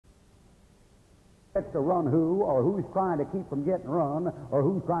gets to run who, or who's trying to keep from getting run, or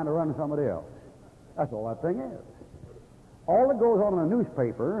who's trying to run somebody else. That's all that thing is. All that goes on in a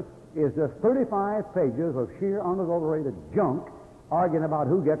newspaper is just 35 pages of sheer unadulterated junk arguing about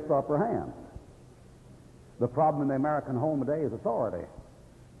who gets the upper hand. The problem in the American home today is authority.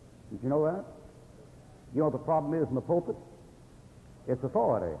 Did you know that? You know what the problem is in the pulpit? It's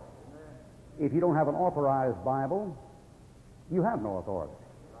authority. If you don't have an authorized Bible, you have no authority.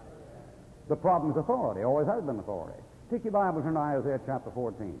 The problem is authority. Always has been authority. Take your Bibles in Isaiah chapter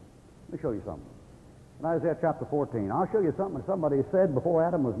 14. Let me show you something. In Isaiah chapter 14, I'll show you something somebody said before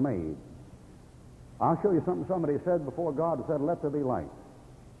Adam was made. I'll show you something somebody said before God said, "Let there be light."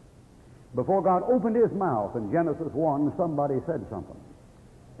 Before God opened his mouth in Genesis 1, somebody said something.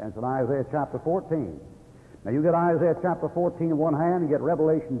 And it's in Isaiah chapter 14. Now you get Isaiah chapter 14 in one hand and get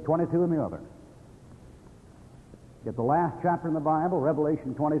Revelation 22 in the other. Get the last chapter in the Bible,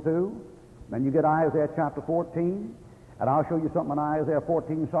 Revelation 22. Then you get Isaiah chapter 14. And I'll show you something in Isaiah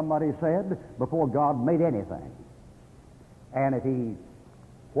 14 somebody said before God made anything. And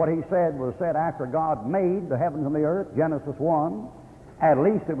what he said was said after God made the heavens and the earth, Genesis 1. At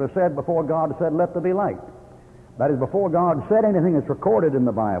least it was said before God said, "Let there be light." That is, before God said anything that's recorded in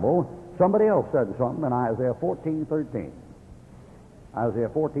the Bible, somebody else said something in Isaiah 14:13. Isaiah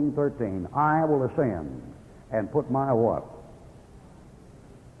 14:13. I will ascend and put my what?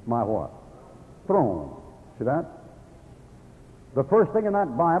 My what? Throne. See that? The first thing in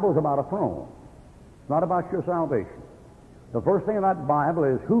that Bible is about a throne. It's not about your salvation. The first thing in that Bible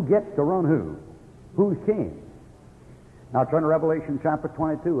is who gets to run who? Who's king? Now turn to Revelation chapter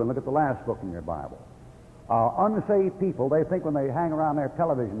 22 and look at the last book in your Bible. Unsaved people, they think when they hang around their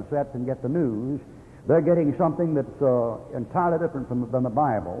television sets and get the news, they're getting something that's entirely different than the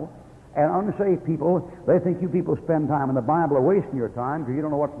Bible. And unsaved people, they think you people spend time in the Bible are wasting your time because you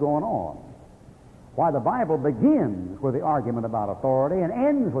don't know what's going on. Why, the Bible begins with the argument about authority and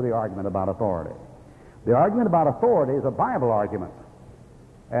ends with the argument about authority. The argument about authority is a Bible argument.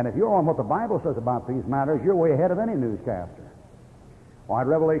 And if you're on what the Bible says about these matters, you're way ahead of any newscaster. All right,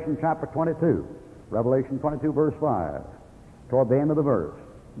 Revelation chapter 22. Revelation 22, verse 5. Toward the end of the verse.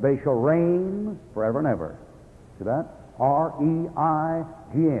 They shall reign forever and ever. See that?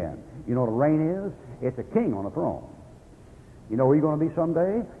 R-E-I-G-N. You know what a reign is? It's a king on a throne. You know where you're going to be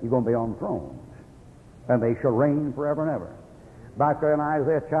someday? You're going to be on thrones. And they shall reign forever and ever. Back there in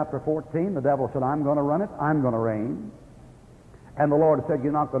Isaiah chapter 14, the devil said, "I'm going to run it. I'm going to reign." And the Lord said,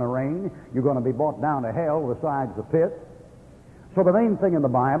 "You're not going to reign. You're going to be brought down to hell besides the pit." So the main thing in the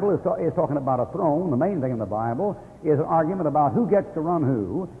Bible is talking about a throne. The main thing in the Bible is an argument about who gets to run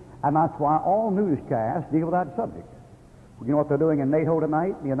who, and that's why all newscasts deal with that subject. You know what they're doing in NATO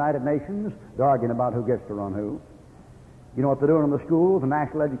tonight, the United Nations? They're arguing about who gets to run who. You know what they're doing in the schools, the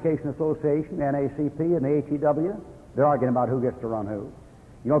National Education Association, the NACP, and the HEW? They're arguing about who gets to run who.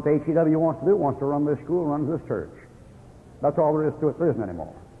 You know what the HEW wants to do? It wants to run this school, runs this church. That's all there is to it. There isn't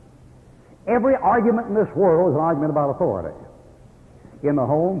anymore. Every argument in this world is an argument about authority. In the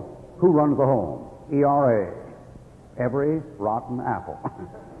home, who runs the home? ERA. Every rotten apple.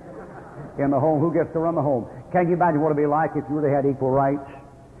 In the home, who gets to run the home? Can you imagine what it would be like if you really had equal rights?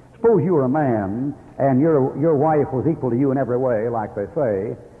 Suppose you were a man and your wife was equal to you in every way, like they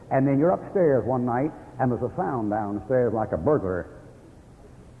say, and then you're upstairs one night and there's a sound downstairs like a burglar.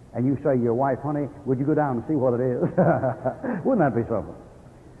 And you say to your wife, "Honey, would you go down and see what it is?" Wouldn't that be something?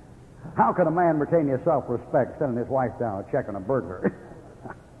 How can a man retain his self-respect sending his wife down to check on a burglar?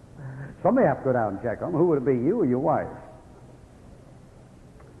 Somebody have to go down and check on him. Who would it be, you or your wife?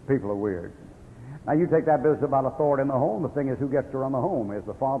 People are weird. Now you take that business about authority in the home. The thing is, who gets to run the home? Is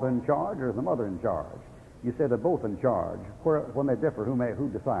the father in charge or is the mother in charge? You say they're both in charge. When they differ, who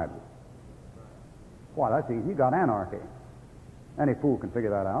decides? Why, that's easy. You got anarchy. Any fool can figure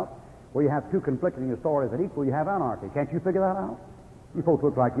that out. Where you have two conflicting authorities that equal, you have anarchy. Can't you figure that out? You folks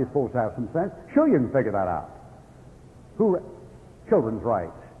look like you're supposed to have some sense. Sure, you can figure that out. Children's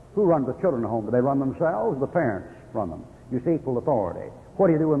rights. Who runs the children home? Do they run themselves? The parents run them. You see equal authority. What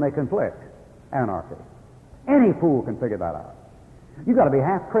do you do when they conflict? Anarchy. Any fool can figure that out. You've got to be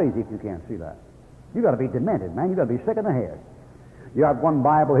half crazy if you can't see that. You've got to be demented, man. You've got to be sick in the head. You have one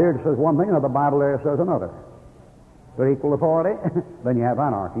Bible here that says one thing, another Bible there says another. They're equal authority. Then you have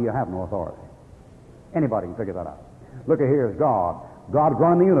anarchy. You have no authority. Anybody can figure that out. Look at here is God. God's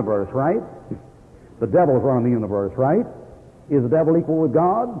running the universe, right? The devil's running the universe, right? Is the devil equal with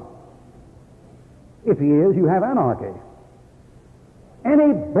God? If he is, you have anarchy.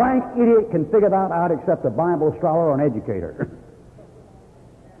 Any blank idiot can figure that out except a Bible scholar or an educator.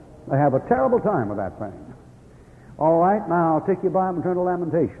 They have a terrible time with that thing. All right, now take your Bible and turn to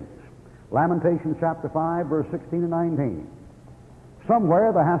Lamentations. Lamentations chapter 5, verse 16 and 19.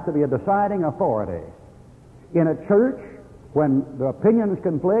 Somewhere there has to be a deciding authority. In a church, when the opinions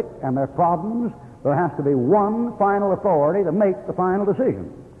conflict and there are problems, there has to be one final authority to make the final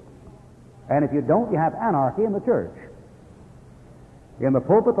decision. And if you don't, you have anarchy in the church. In the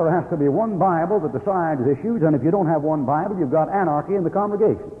pulpit, there has to be one Bible that decides issues, and if you don't have one Bible, you've got anarchy in the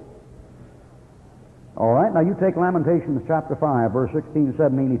congregation. All right, now you take Lamentations chapter 5, verse 16 and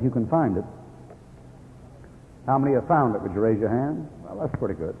 17, if you can find it. How many have found it? Would you raise your hand? Well, that's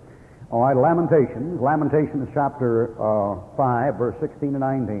pretty good. All right, Lamentations chapter 5, verse 16 and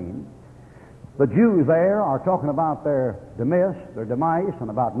 19. The Jews there are talking about their demise, and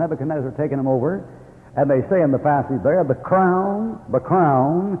about Nebuchadnezzar taking them over. And they say in the passage there, the crown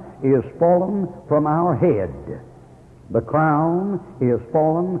is fallen from our head. The crown is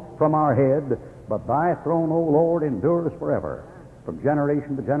fallen from our head, but thy throne, O Lord, endures forever, from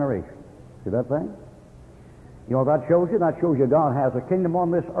generation to generation. See that thing? You know what that shows you? That shows you God has a kingdom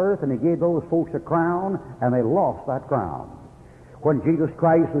on this earth, and he gave those folks a crown, and they lost that crown. When Jesus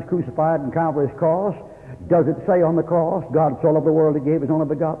Christ was crucified on Calvary's cross, does it say on the cross, God so loved the world he gave his only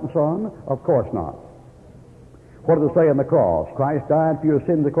begotten Son? Of course not. What does it say on the cross? Christ died for your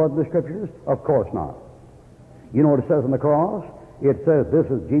sins according to the Scriptures? Of course not. You know what it says on the cross? It says, this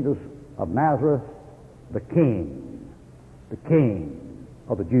is Jesus of Nazareth, the King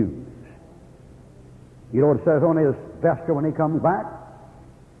of the Jews. You know what it says on his vesture when he comes back?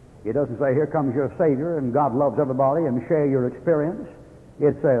 It doesn't say, here comes your Savior, and God loves everybody, and share your experience.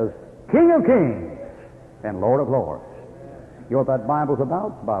 It says, King of Kings and Lord of Lords. You know what that Bible's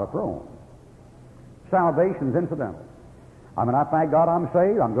about? It's about a throne. Salvation's incidental. I mean, I thank God I'm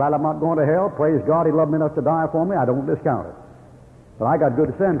saved. I'm glad I'm not going to hell. Praise God, he loved me enough to die for me. I don't discount it. But I got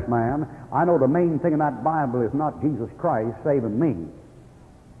good sense, man. I know the main thing in that Bible is not Jesus Christ saving me.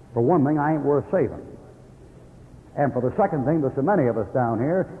 For one thing, I ain't worth saving. And for the second thing, there's so many of us down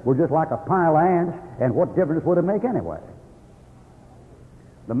here, we're just like a pile of ants, and what difference would it make anyway?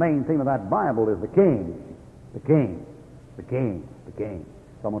 The main theme of that Bible is the King. The King. The King. The King.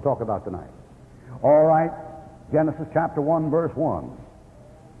 So I'm going to talk about tonight. All right, Genesis chapter 1, verse 1.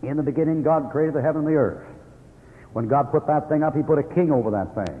 In the beginning, God created the heaven and the earth. When God put that thing up, he put a king over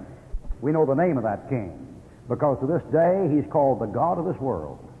that thing. We know the name of that king, because to this day, he's called the God of this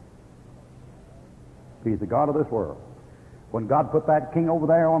world. He's the God of this world. When God put that king over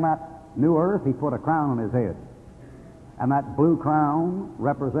there on that new earth, he put a crown on his head. And that blue crown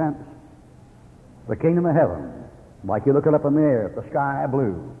represents the kingdom of heaven. Like you look it up in the air, the sky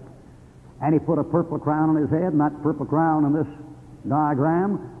blue. And he put a purple crown on his head, and that purple crown in this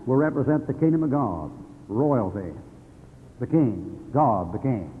diagram will represent the kingdom of God, royalty, the king, God, the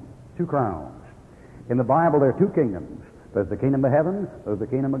king. Two crowns. In the Bible, there are two kingdoms. There's the kingdom of heaven, there's the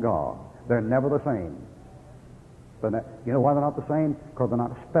kingdom of God. They're never the same. You know why they're not the same? Because they're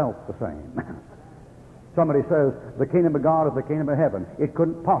not spelt the same. Somebody says, the kingdom of God is the kingdom of heaven. It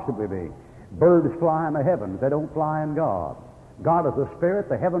couldn't possibly be. Birds fly in the heavens. They don't fly in God. God is a spirit.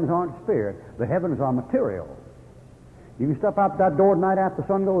 The heavens aren't spirit. The heavens are material. You can step out that door tonight after the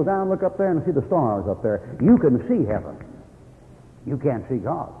sun goes down, look up there and see the stars up there. You can see heaven. You can't see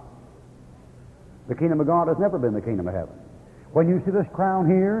God. The kingdom of God has never been the kingdom of heaven. When you see this crown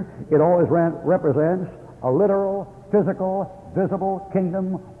here, it always represents a literal, physical, visible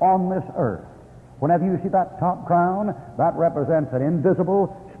kingdom on this earth. Whenever you see that top crown, that represents an invisible,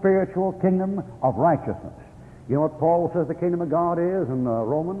 spiritual kingdom of righteousness. You know what Paul says the kingdom of God is in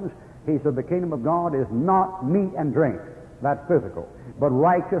Romans? He said the kingdom of God is not meat and drink. That's physical. But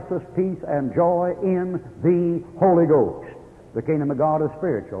righteousness, peace, and joy in the Holy Ghost. The kingdom of God is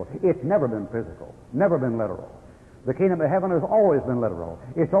spiritual. It's never been physical, never been literal. The kingdom of heaven has always been literal.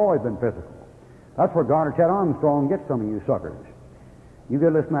 It's always been physical. That's where Garner Chet Armstrong gets some of you suckers. You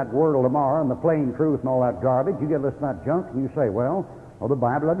get to listen to that Wordle tomorrow and the plain truth and all that garbage. You get to listen to that junk and you say, well, the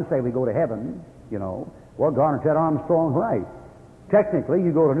Bible doesn't say we go to heaven, you know. Well, Garner Chet Armstrong's right. Technically,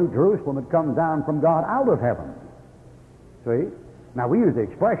 you go to New Jerusalem, it comes down from God out of heaven. See? Now, we use the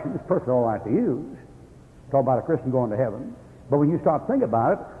expression, it's perfectly all right to use. Talk about a Christian going to heaven. But when you start thinking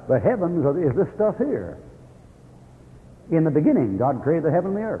about it, the heavens is this stuff here. In the beginning, God created the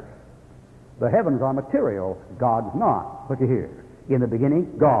heaven and the earth. The heavens are material. God's not. Look at here. In the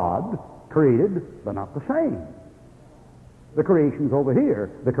beginning, God created, but not the same. The creation's over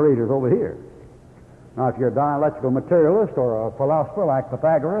here. The creator's over here. Now, if you're a dialectical materialist or a philosopher like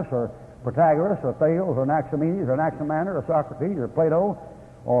Pythagoras or Protagoras or Thales or Anaximenes or Anaximander or Socrates or Plato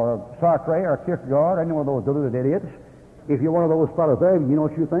or Sartre or Kierkegaard, any one of those deluded idiots, if you're one of those fellows there, you know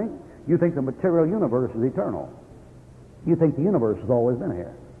what you think? You think the material universe is eternal. You think the universe has always been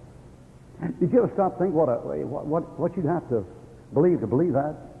here. Did you ever stop to think what you'd have to believe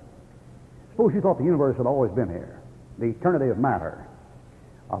that? Suppose you thought the universe had always been here, the eternity of matter.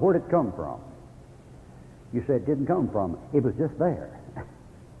 Where'd it come from? You said it didn't come from. It was just there.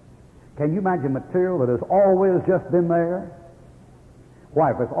 Can you imagine material that has always just been there?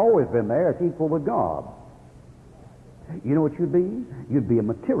 Why, if it's always been there, it's equal with God. You know what you'd be? You'd be a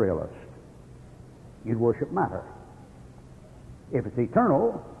materialist. You'd worship matter. If it's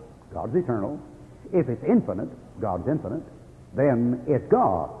eternal, God's eternal. If it's infinite, God's infinite. Then it's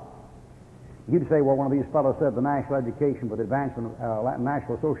God. You'd say, well, one of these fellows said the National Education for the Advancement,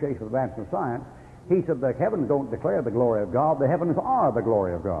 National Association for the Advancement of Science, he said the heavens don't declare the glory of God. The heavens are the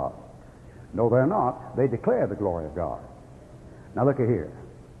glory of God. No, they're not. They declare the glory of God. Now look at here.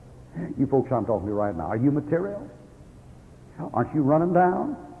 You folks I'm talking to right now, are you material? Aren't you running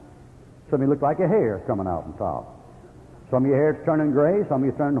down? Some of you look like a hair coming out on top. Some of your hair's turning gray, some of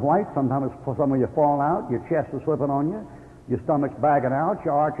you turning white, sometimes some of you fall out, your chest is slipping on you, your stomach's bagging out,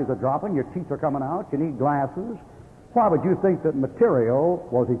 your arches are dropping, your teeth are coming out, you need glasses. Why would you think that material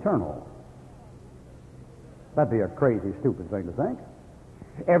was eternal? That'd be a crazy, stupid thing to think.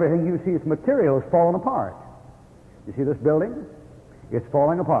 Everything you see as material is falling apart. You see this building? It's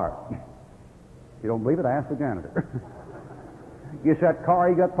falling apart. If you don't believe it, ask the janitor. You see that car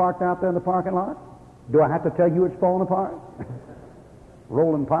you got parked out there in the parking lot? Do I have to tell you it's falling apart?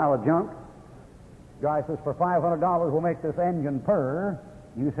 Rolling pile of junk. Guy says, for $500 we'll make this engine purr.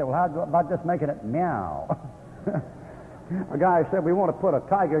 You say, well, how about just making it meow? A guy said, we want to put a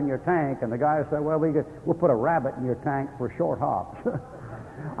tiger in your tank. And the guy said, well, we'll put a rabbit in your tank for short hops.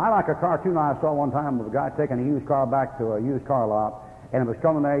 I like a cartoon I saw one time of a guy taking a used car back to a used car lot. And it was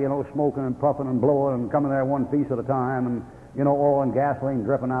coming there, smoking and puffing and blowing and coming there one piece at a time. And, oil and gasoline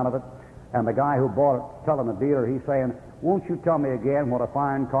dripping out of it. And the guy who bought it, telling the dealer, he's saying, won't you tell me again what a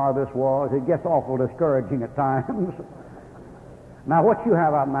fine car this was? It gets awful discouraging at times. Now, what you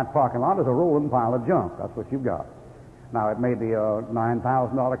have out in that parking lot is a rolling pile of junk. That's what you've got. Now, it may be a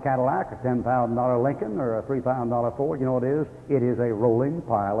 $9,000 Cadillac, a $10,000 Lincoln, or a $3,000 Ford. You know what it is? It is a rolling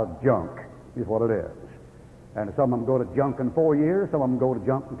pile of junk, is what it is. And some of them go to junk in 4 years, some of them go to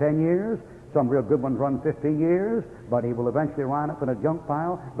junk in 10 years, some real good ones run 15 years, but he will eventually wind up in a junk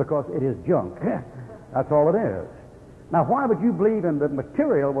pile because it is junk. That's all it is. Now, why would you believe in that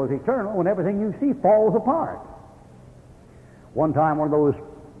material was eternal when everything you see falls apart? One time, one of those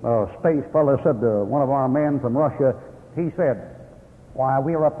space fellows said to one of our men from Russia, he said, why,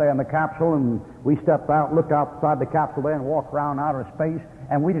 we were up there in the capsule, and we stepped out, looked outside the capsule there and walked around outer space,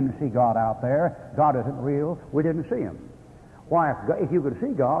 and we didn't see God out there. God isn't real. We didn't see him. Why, if you could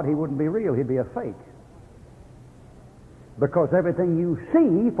see God, he wouldn't be real. He'd be a fake. Because everything you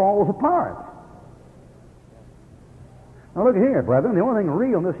see falls apart. Now look here, brethren. The only thing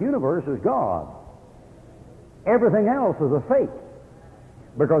real in this universe is God. Everything else is a fake.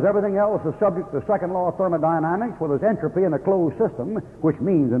 Because everything else is subject to the second law of thermodynamics, where there's entropy in a closed system, which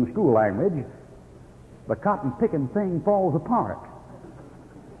means in school language, the cotton-picking thing falls apart.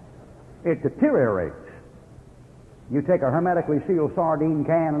 It deteriorates. You take a hermetically sealed sardine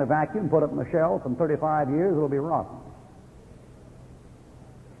can in a vacuum, put it in the shelf, in 35 years it'll be rotten.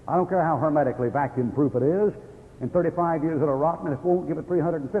 I don't care how hermetically vacuum-proof it is. In 35 years it'll rot, and if it won't, give it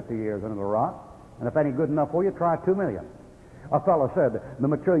 350 years and it'll rot. And if any good enough for you, try 2 million. A fellow said, the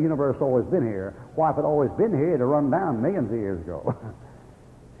material universe has always been here. Why, if it always been here, it'd have run down millions of years ago.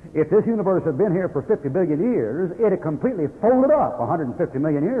 If this universe had been here for 50 billion years, it'd have completely folded up 150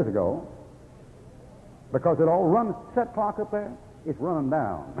 million years ago. Because it all runs, set clock up there, it's running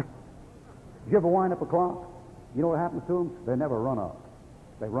down. Did you ever wind up a clock? You know what happens to them? They never run up.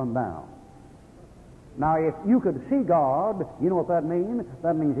 They run down. Now, if you could see God, you know what that means?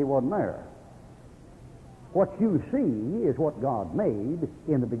 That means he wasn't there. What you see is what God made.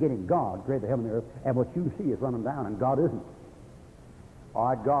 In the beginning, God created the heaven and the earth, and what you see is running down, and God isn't. All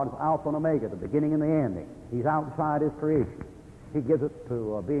right, God's Alpha and Omega, the beginning and the ending. He's outside his creation. He gives it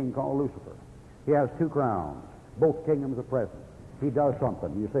to a being called Lucifer. He has 2 crowns. Both kingdoms are present. He does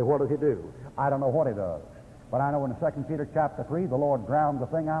something. You say, what does he do? I don't know what he does. But I know in 2 Peter chapter 3, the Lord drowned the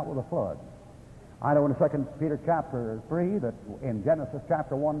thing out with a flood. I know in 2 Peter chapter 3 that in Genesis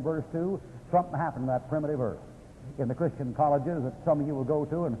chapter 1, verse 2, something happened to that primitive earth. In the Christian colleges that some of you will go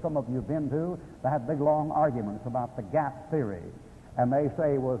to and some of you have been to, they had big, long arguments about the gap theory. And they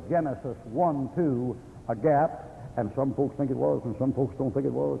say, was Genesis 1:2 a gap? And some folks think it was, and some folks don't think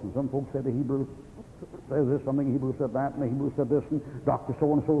it was, and some folks said the Hebrew says this, something the Hebrew said that, and the Hebrew said this, and Dr.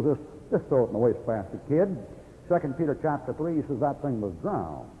 So-and-so says this. Just throw it in the wastebasket, kid. 2 Peter chapter 3 says that thing was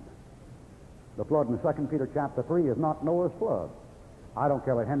drowned. The flood in 2 Peter chapter 3 is not Noah's flood. I don't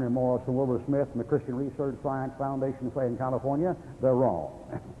care what Henry Morris and Wilbur Smith and the Christian Research Science Foundation say in California, they're wrong.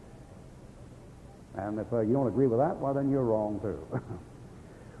 And if you don't agree with that, well, then you're wrong, too.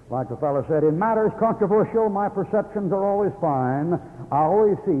 Like the fellow said, in matters controversial, my perceptions are always fine. I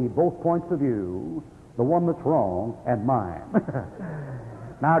always see both points of view, the one that's wrong and mine.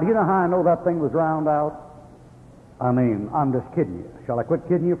 Now, do you know how I know that thing was drowned out? I mean, I'm just kidding you. Shall I quit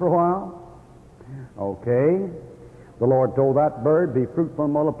kidding you for a while? Okay. The Lord told that bird, be fruitful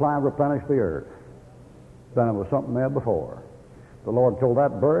and multiply and replenish the earth. Then there was something there before. The Lord told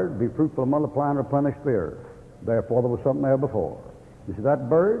that bird, be fruitful and multiply and replenish the earth. Therefore, there was something there before. You see that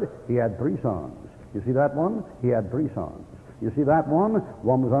bird? He had 3 sons. You see that one? He had 3 sons. You see that one?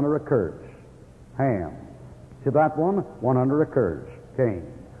 One was under a curse. Ham. See that one under a curse. Cain.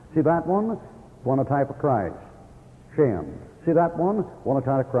 See that one a type of Christ. Shem. See that one a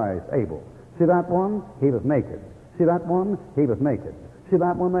type of Christ. Abel. See that one? He was naked. See that one? He was naked. See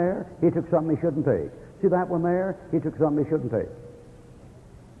that one there? He took something he shouldn't take. See that one there? He took something he shouldn't take.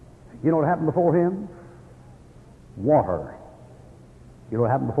 You know what happened before him? Water. You know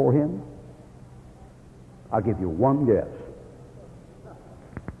what happened before him? I'll give you one guess.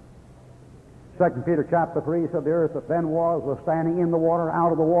 2 Peter chapter 3 said the earth that then was standing in the water,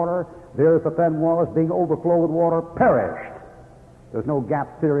 out of the water. The earth that then was, being overflowed with water, perished. There's no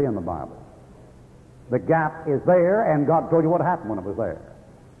gap theory in the Bible. The gap is there, and God told you what happened when it was there.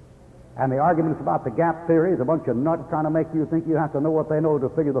 And the arguments about the gap theory is a bunch of nuts trying to make you think you have to know what they know to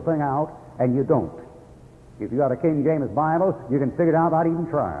figure the thing out, and you don't. If you got a King James Bible, you can figure it out without even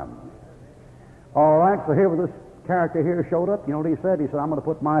trying. All right, so here was this character here showed up. You know what he said? He said, I'm going to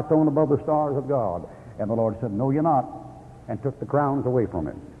put my throne above the stars of God. And the Lord said, no, you're not, and took the crowns away from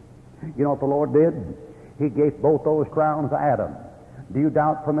him. You know what the Lord did? He gave both those crowns to Adam. Do you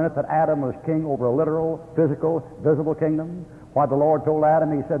doubt for a minute that Adam was king over a literal, physical, visible kingdom? Why, the Lord told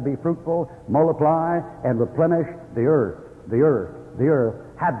Adam, he said, be fruitful, multiply, and replenish the earth. The earth, the earth,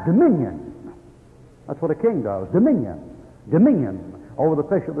 have dominion. That's what a king does, dominion. Dominion over the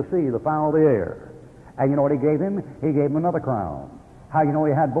fish of the sea, the fowl of the air. And you know what he gave him? He gave him another crown. How you know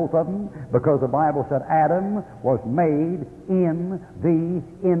he had both of them? Because the Bible said Adam was made in the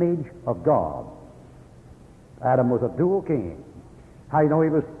image of God. Adam was a dual king. How you know he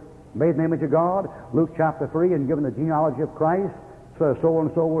was made in the image of God? Luke chapter 3, and given the genealogy of Christ, says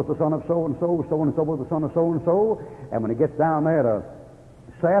so-and-so was the son of so-and-so, so-and-so was the son of so-and-so. And when he gets down there to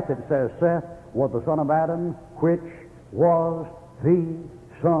Seth, it says Seth was the son of Adam, which was the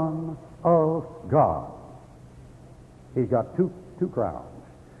Son of God. He's got two crowns.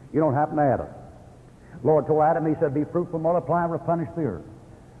 You don't happen to Adam. Lord told Adam, he said, be fruitful, multiply, and replenish the earth.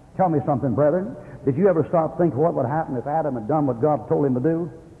 Tell me something, brethren. Did you ever stop thinking what would happen if Adam had done what God told him to do?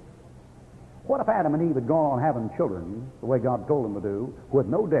 What if Adam and Eve had gone on having children the way God told them to do, with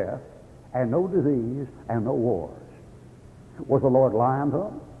no death, and no disease, and no wars? Was the Lord lying to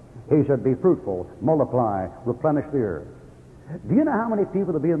them? He said, be fruitful, multiply, replenish the earth. Do you know how many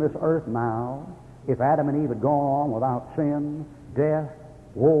people would be on this earth now if Adam and Eve had gone on without sin, death,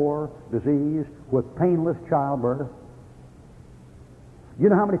 war, disease, with painless childbirth? You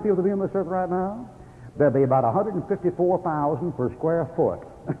know how many people would be on this earth right now? There'd be about 154,000 per square foot.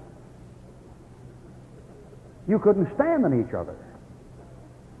 You couldn't stand on each other.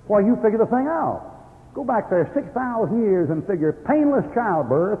 Well, you figure the thing out. Go back there 6,000 years and figure painless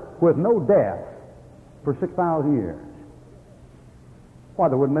childbirth with no death for 6,000 years. Why,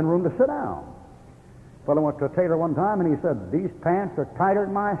 there wouldn't have been room to sit down. A fellow went to a tailor one time and he said, these pants are tighter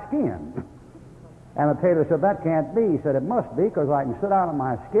than my skin. And the tailor said, that can't be. He said, it must be, because I can sit down on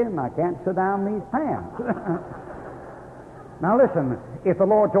my skin and I can't sit down in these pants. Now listen, if the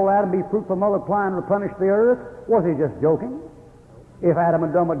Lord told Adam, be fruitful, multiply, and replenish the earth, was he just joking? If Adam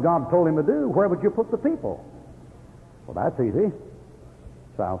had done what God told him to do, where would you put the people? Well, that's easy.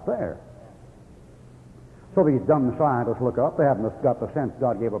 It's out there. So these dumb scientists look up. They haven't got the sense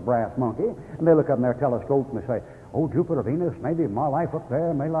God gave a brass monkey. And they look up in their telescopes and they say, oh, Jupiter, Venus, maybe my life up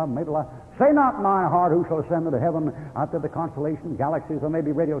there, maybe life. Say not mine heart who shall ascend into heaven, out there the constellations, galaxies, or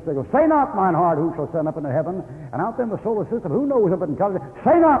maybe radio signals. Say not mine heart who shall ascend up into heaven. And out there in the solar system, who knows up in intelligence?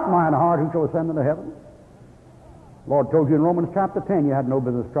 Say not mine heart who shall ascend into heaven. Lord told you in Romans chapter 10 you had no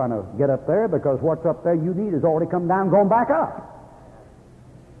business trying to get up there, because what's up there you need has already come down, going back up.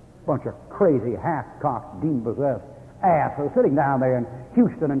 Bunch of crazy, half-cocked, demon-possessed asses sitting down there in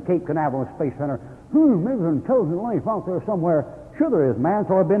Houston and Cape Canaveral Space Center. Maybe there's intelligent life out there somewhere. Sure there is, man,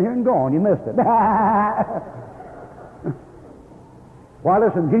 so I've been here and gone. You missed it. Why,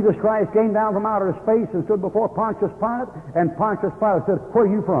 listen, Jesus Christ came down from outer space and stood before Pontius Pilate, and Pontius Pilate said, where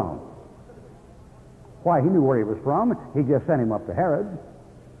are you from? Why, he knew where he was from. He just sent him up to Herod.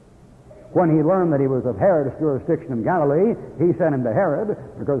 When he learned that he was of Herod's jurisdiction in Galilee, he sent him to Herod,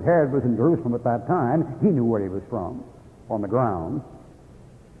 because Herod was in Jerusalem at that time. He knew where he was from, on the ground.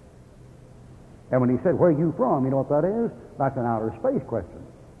 And when he said, "Where are you from?" you know what that is? That's an outer space question.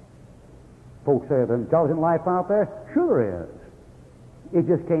 Folks say, "There's intelligent life out there?" Sure there is. It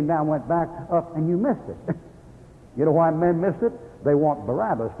just came down, went back up, and you missed it. You know why men missed it? They want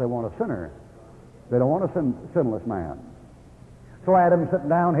Barabbas. They want a sinner. They don't want a sinless man. So Adam's sitting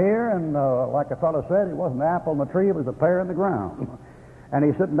down here, and like a fellow said, it wasn't an apple in the tree, it was a pear in the ground. And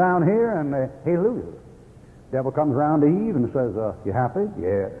he's sitting down here, and he loses. Devil comes around to Eve and says, "You happy?"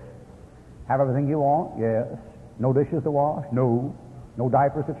 "Yes." "Have everything you want?" "Yes." "No dishes to wash?" "No." "No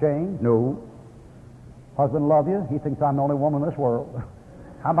diapers to change?" "No." "Husband love you?" "He thinks I'm the only woman in this world."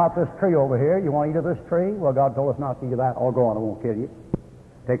 "How about this tree over here? You want to eat of this tree?" "Well, God told us not to eat of that." "Oh, go on, I won't kill you."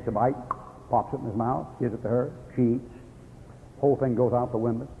 Takes a bite, pops it in his mouth, gives it to her, she eats. Whole thing goes out the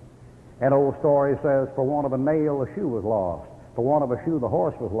window. An old story says, "For want of a nail, the shoe was lost. For want of a shoe, the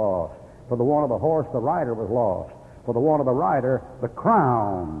horse was lost. For the want of the horse, the rider was lost. For the want of the rider, the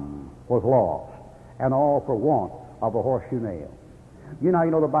crown was lost. And all for want of a horseshoe nail." You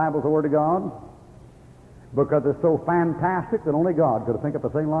know the Bible's the Word of God? Because it's so fantastic that only God could think of a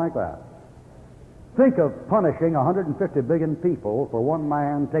thing like that. Think of punishing 150 billion people for one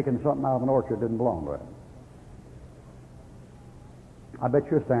man taking something out of an orchard that didn't belong to him. I bet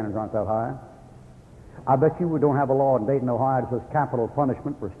your standards aren't that high. I bet you we don't have a law in Dayton, Ohio that says capital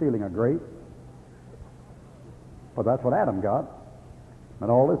punishment for stealing a grape. But that's what Adam got,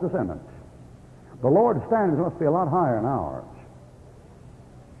 and all his descendants. The Lord's standards must be a lot higher than ours.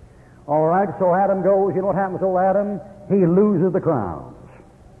 All right, so Adam goes. You know what happens to old Adam? He loses the crowns.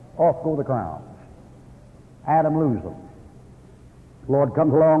 Off go the crowns. Adam loses them. The Lord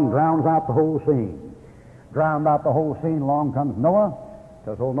comes along, drowns out the whole scene. Drowned out the whole scene. Along comes Noah.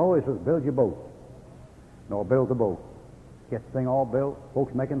 Says, "Oh, Noah," he says, "build your boat." Noah builds a boat. Gets the thing all built.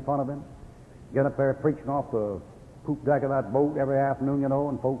 Folks making fun of him. Get up there preaching off the poop deck of that boat every afternoon,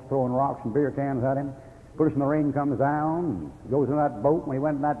 and folks throwing rocks and beer cans at him. Pretty soon the rain comes down, and he goes in that boat. When he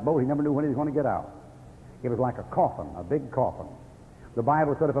went in that boat, he never knew when he was going to get out. It was like a coffin, a big coffin. The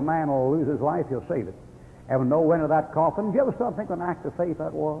Bible said if a man will lose his life, he'll save it. And when Noah went into that coffin, did you ever stop and think what an act of faith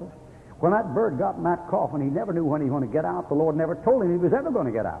that was? When that bird got in that coffin, he never knew when he was going to get out. The Lord never told him he was ever going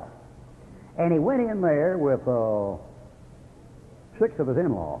to get out. And he went in there with 6 of his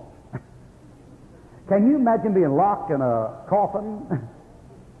in-laws. Can you imagine being locked in a coffin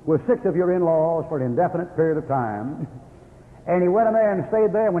with 6 of your in-laws for an indefinite period of time? And he went in there and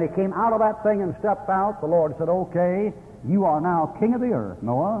stayed there. When he came out of that thing and stepped out, the Lord said, "Okay, you are now king of the earth,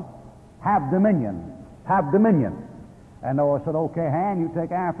 Noah. Have dominion. Have dominion." And Noah said, "Okay, Ham, you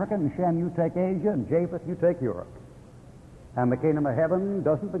take Africa, and Shem, you take Asia, and Japheth, you take Europe." And the kingdom of heaven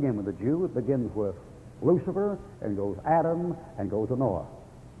doesn't begin with the Jew. It begins with Lucifer, and goes Adam, and goes to Noah.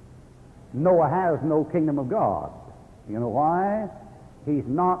 Noah has no kingdom of God. You know why? He's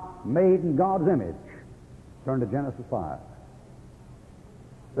not made in God's image. Turn to Genesis 5.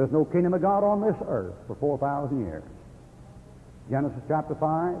 There's no kingdom of God on this earth for 4,000 years. Genesis chapter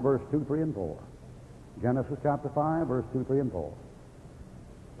 5, verse 2, 3, and 4. Genesis chapter 5, verse 2, 3, and 4.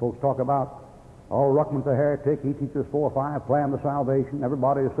 Folks talk about, Ruckman's a heretic, he teaches 4 or 5, plan of salvation,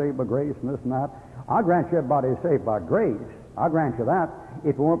 everybody is saved by grace, and this and that. I'll grant you everybody is saved by grace. I'll grant you that.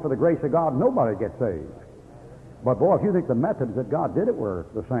 If it weren't for the grace of God, nobody would get saved. But boy, if you think the methods that God did it were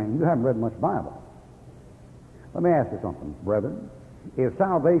the same, you haven't read much Bible. Let me ask you something, brethren. If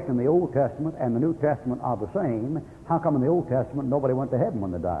salvation in the Old Testament and the New Testament are the same, how come in the Old Testament nobody went to heaven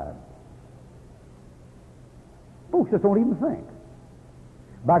when they died? Folks just don't even think.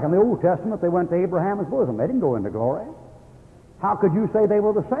 Back in the Old Testament, they went to Abraham's bosom. They didn't go into glory. How could you say they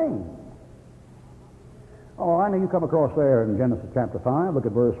were the same? Oh, I know you come across there in Genesis chapter 5. Look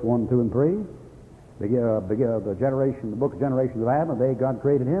at verse 1, 2, and 3. The generation, the book of generations of Adam, the day God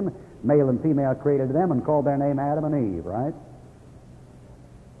created him, male and female created them and called their name Adam and Eve, right?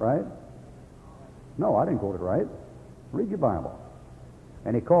 Right? No, I didn't quote it right. Read your Bible.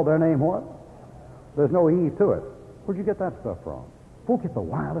 And he called their name what? There's no Eve to it. Where'd you get that stuff from? Folks, it's the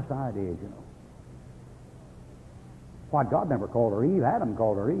wildest ideas, Why, God never called her Eve. Adam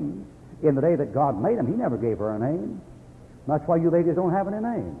called her Eve. In the day that God made him, he never gave her a name. That's why you ladies don't have any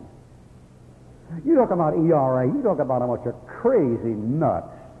name. You talk about ERA. You talk about a bunch of crazy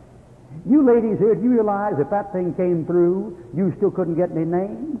nuts. You ladies here, do you realize if that thing came through, you still couldn't get any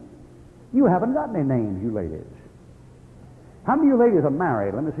name? You haven't got any names, you ladies. How many of you ladies are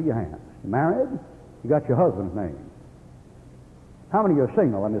married? Let me see your hands. You married? You got your husband's name. How many of you are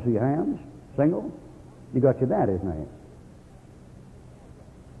single? Let me see your hands. Single? You got your daddy's name.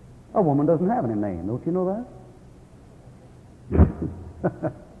 A woman doesn't have any name. Don't you know that?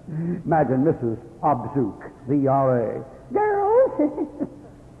 Imagine Mrs. Obzook, V-R-A. Girls!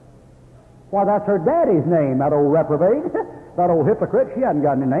 Why, that's her daddy's name, that old reprobate. That old hypocrite. She hadn't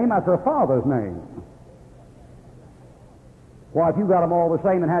got any name. That's her father's name. Why, if you got them all the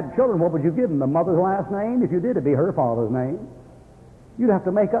same and had children, what would you give them? The mother's last name? If you did, it'd be her father's name. You'd have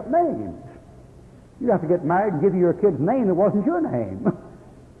to make up names. You'd have to get married and give your kid's name that wasn't your name.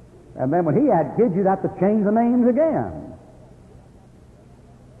 And then when he had kids, you'd have to change the names again.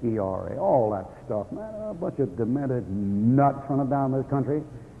 E-R-A, all that stuff. Man, a bunch of demented nuts running down this country.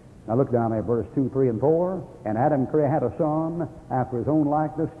 Now look down there, verse 2, 3, and 4. And Adam had a son after his own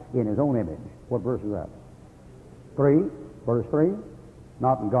likeness in his own image. What verse is that? 3, verse 3.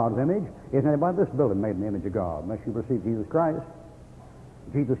 Not in God's image. Isn't anybody in this building made in the image of God? Unless you receive Jesus Christ.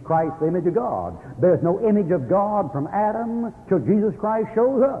 Jesus Christ, the image of God. There's no image of God from Adam till Jesus Christ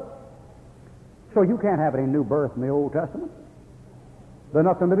shows up. So you can't have any new birth in the Old Testament. There's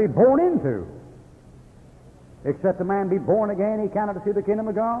nothing to be born into. Except a man be born again, he cannot see the kingdom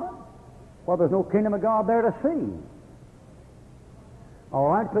of God. Well, there's no kingdom of God there to see. All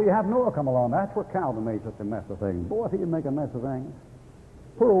right, so you have Noah come along. That's where Calvin made such a mess of things. Boy, if he didn't make a mess of things.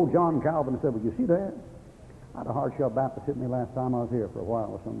 Poor old John Calvin said, "Well, you see that? I had a hard-shell Baptist hit me last time I was here for a while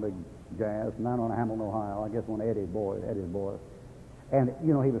with some big jazz down on Hamilton, Ohio. I guess one of Eddie's boys. And,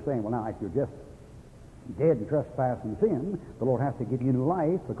 you know, he was saying, well, now, if you're just dead and trespass and sin, the Lord has to give you new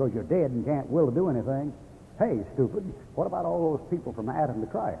life because you're dead and can't will to do anything. Hey, stupid, what about all those people from Adam to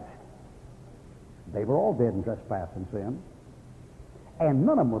Christ? They were all dead in trespass and sin, and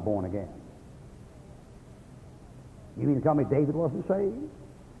none of them were born again. You mean to tell me David wasn't saved?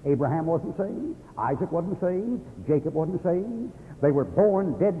 Abraham wasn't saved? Isaac wasn't saved? Jacob wasn't saved? They were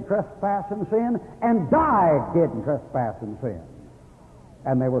born dead in trespass and sin and died dead in trespass and sin.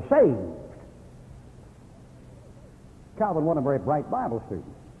 And they were saved. Calvin wasn't a very bright Bible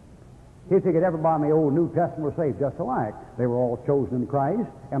student. He figured everybody in the Old New Testament were saved just alike. They were all chosen in Christ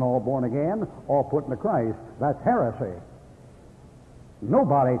and all born again, all put into Christ. That's heresy.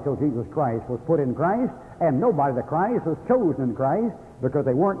 Nobody till Jesus Christ was put in Christ, and nobody to Christ was chosen in Christ because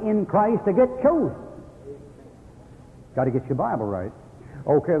they weren't in Christ to get chosen. Got to get your Bible right.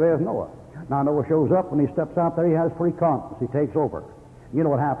 Okay, there's Noah. Now Noah shows up. When he steps out there, he has free conscience. He takes over. You know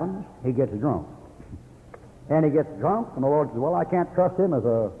what happens? He gets drunk. And he gets drunk, and the Lord says, well, I can't trust him as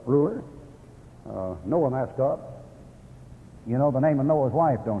a ruler. Noah messed up. You know the name of Noah's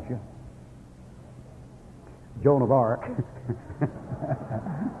wife, don't you? Joan of Arc.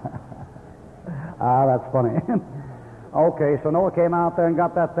 That's funny. Okay, so Noah came out there and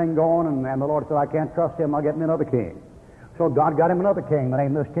got that thing going, and the Lord said, I can't trust him, I'll get me another king. So God got him another king. The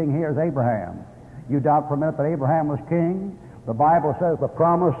name of this king here is Abraham. You doubt for a minute that Abraham was king? The Bible says the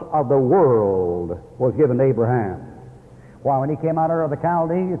promise of the world was given to Abraham. Why, when he came out of the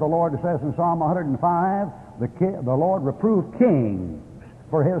Chaldees, the Lord says in Psalm 105, the Lord reproved kings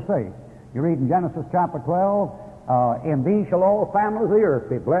for his sake. You read in Genesis chapter 12, in thee shall all families of the earth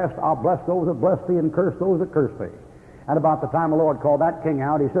be blessed. I'll bless those that bless thee and curse those that curse thee. And about the time the Lord called that king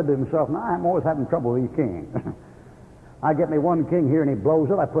out, he said to himself, now I'm always having trouble with these kings. I get me one king here and he blows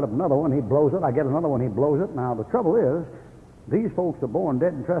it. I put up another one, he blows it. I get another one, he blows it. Now the trouble is, these folks are born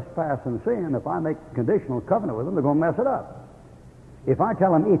dead in trespass and sin. If I make a conditional covenant with them, they're going to mess it up. If I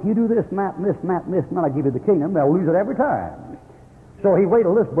tell them, if you do this, and that, and this, and that, and this, and then I give you the kingdom, they'll lose it every time. So he waited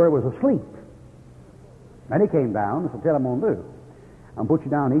till this boy was asleep. Then he came down and said, tell him what I'm going to do. I'm going to put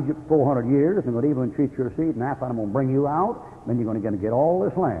you down in Egypt 400 years, and I'm going to evil entreat your seed, and after I'm going to bring you out, then you're going to get all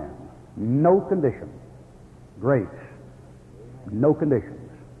this land. No condition. Grace. No conditions.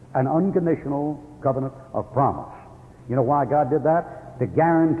 An unconditional covenant of promise. You know why God did that? To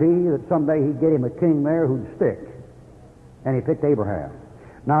guarantee that someday he'd get him a king there who'd stick. And he picked Abraham.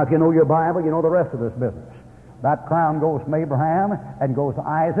 Now, if you know your Bible, you know the rest of this business. That crown goes from Abraham and goes to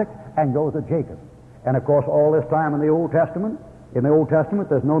Isaac and goes to Jacob. And, of course, all this time in the Old Testament,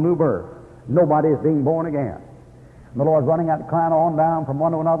 there's no new birth. Nobody is being born again. And the Lord's running that crown on down from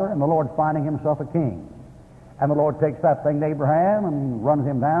one to another, and the Lord's finding himself a king. And the Lord takes that thing to Abraham and runs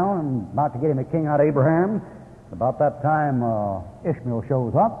him down, and about to get him a king out of Abraham. About that time, Ishmael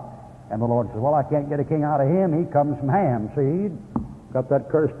shows up, and the Lord says, well, I can't get a king out of him. He comes from Ham's seed. Got that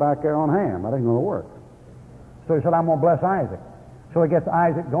curse back there on Ham. That ain't going to work. So he said, I'm going to bless Isaac. So he gets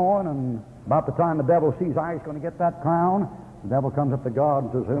Isaac going, and about the time the devil sees Isaac's going to get that crown, the devil comes up to God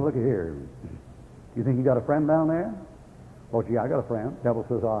and says, hey, look at here. You think you got a friend down there? Oh, gee, I got a friend. The devil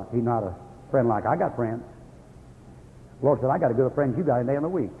says, he's not a friend like I got friends. The Lord said, I got a good friend you got any day in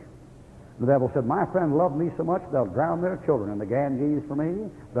the week. The devil said, my friend loved me so much they'll drown their children in the Ganges for me.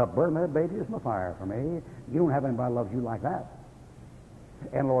 They'll burn their babies in the fire for me. You don't have anybody who loves you like that.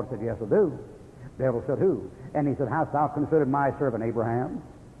 And the Lord said, yes, I do. The devil said, who? And he said, hast thou considered my servant Abraham?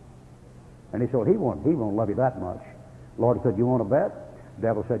 And he said, well, he won't love you that much. The Lord said, you want to bet? The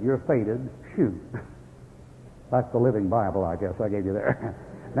devil said, you're fated. Shoot. That's the Living Bible, I guess I gave you there.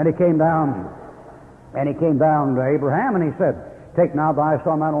 Then he came down to Abraham, and he said, take now thy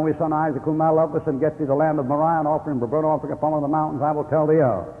son, thine only son Isaac, whom thou lovest, and get thee the land of Moriah, and offer him for burnt offering upon one of the mountains I will tell thee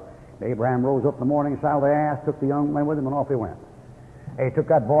of. Abraham rose up in the morning, saddled the ass, took the young man with him, and off he went. He took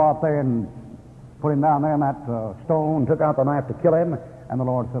that boy out there and put him down there in that stone, took out the knife to kill him, and the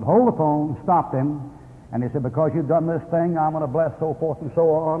Lord said, hold the phone, stopped him, and he said, because you've done this thing, I'm going to bless, so forth and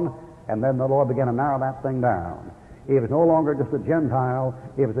so on. And then the Lord began to narrow that thing down. It was no longer just a Gentile,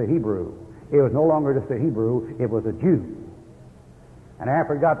 it was a Hebrew. It was no longer just a Hebrew, it was a Jew. And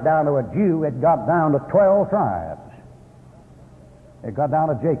after it got down to a Jew, it got down to 12 tribes. It got down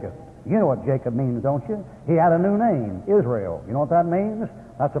to Jacob. You know what Jacob means, don't you? He had a new name, Israel. You know what that means?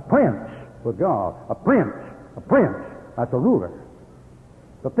 That's a prince with God. A prince. A prince. That's a ruler.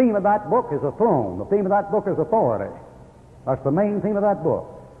 The theme of that book is a throne. The theme of that book is authority. That's the main theme of that book.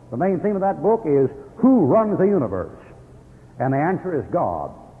 The main theme of that book is who runs the universe? And the answer is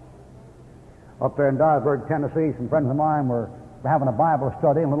God. Up there in Dyersburg, Tennessee, some friends of mine were having a Bible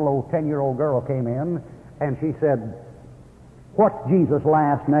study, and a little old 10-year-old girl came in, and she said, what's Jesus'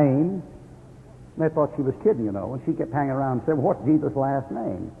 last name? And they thought she was kidding, you know, and she kept hanging around and said, well, what's Jesus' last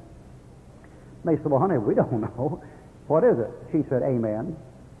name? And they said, well, honey, we don't know. What is it? She said, Amen.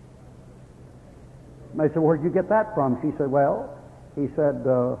 And they said, where'd you get that from? She said, well, he said,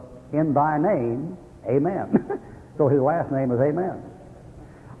 in thy name, Amen. So his last name is Amen.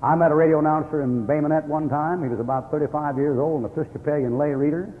 I met a radio announcer in Bay Minette one time. He was about 35 years old, an Episcopalian lay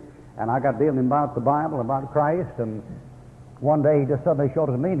reader, and I got dealing about the Bible, about Christ, and one day he just suddenly showed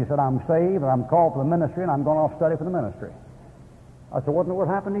it to me, and he said, I'm saved, and I'm called for the ministry, and I'm going off study for the ministry. I said, what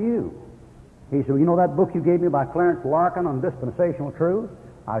happened to you? He said, well, you know that book you gave me by Clarence Larkin on dispensational truth?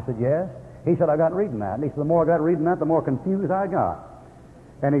 I said, yes. He said, I got reading that. And he said, the more I got reading that, the more confused I got.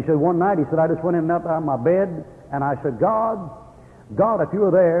 And he said, one night, he said, I just went in and up out of my bed, and I said, God, if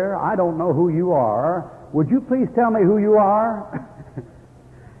you're there, I don't know who you are. Would you please tell me who you are?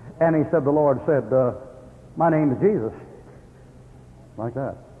 And he said, the Lord said, my name is Jesus. Like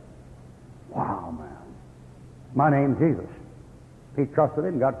that. Wow, man. My name's Jesus. He trusted it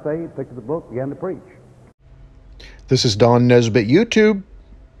and got saved, picked up the book, began to preach. This is Don Nesbitt, YouTube.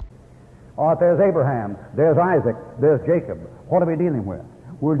 Oh, there's Abraham, there's Isaac, there's Jacob. What are we dealing with?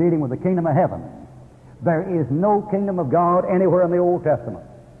 We're dealing with the kingdom of heaven. There is no kingdom of God anywhere in the Old Testament.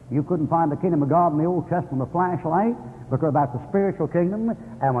 You couldn't find the kingdom of God in the Old Testament with a flashlight, because that's a spiritual kingdom.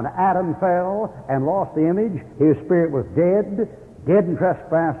 And when Adam fell and lost the image, his spirit was dead in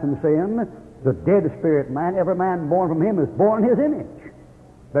trespass and sin. The dead spirit man, every man born from him is born in his image.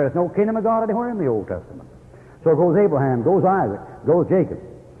 There's no kingdom of God anywhere in the Old Testament. So goes Abraham, goes Isaac, goes Jacob.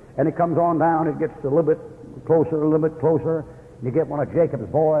 And it comes on down, it gets a little bit closer, and you get one of Jacob's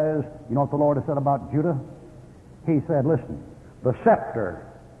boys. You know what the Lord has said about Judah? He said, listen, the scepter,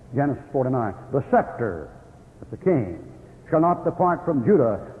 Genesis 49, the scepter of the king shall not depart from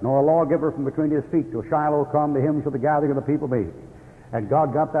Judah, nor a lawgiver from between his feet, till Shiloh come, to him shall the gathering of the people be. And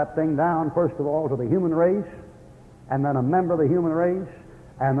God got that thing down, first of all, to the human race, and then a member of the human race,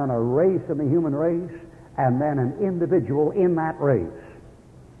 and then a race in the human race, and then an individual in that race.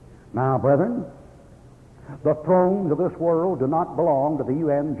 Now, brethren, the thrones of this world do not belong to the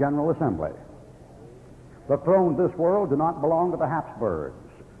UN General Assembly. The thrones of this world do not belong to the Habsburgs,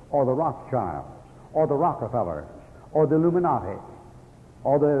 or the Rothschilds, or the Rockefellers, or the Illuminati,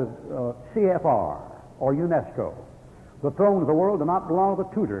 or the CFR, or UNESCO. The thrones of the world do not belong to the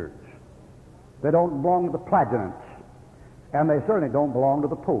Tudors. They don't belong to the Plantagenets. And they certainly don't belong to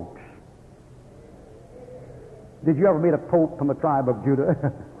the popes. Did you ever meet a pope from the tribe of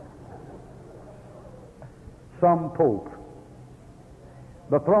Judah? Some pope.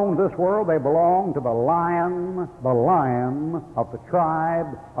 The thrones of this world, they belong to the lion of the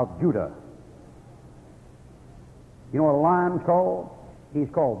tribe of Judah. You know what a lion's called? He's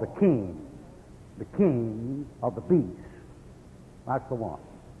called the king of the beasts. That's the one.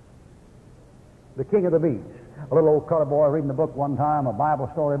 The king of the beasts. A little old colored boy reading a book one time, a Bible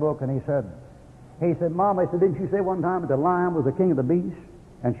story book, and he said, Mom, I said, didn't you say one time that the lion was the king of the beasts?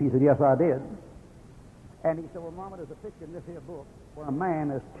 And she said, yes, I did. And he said, well, Mama, there's a picture in this here book where a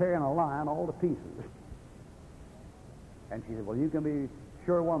man is tearing a lion all to pieces. And she said, well, you can be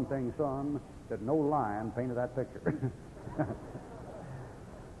sure one thing, son, that no lion painted that picture.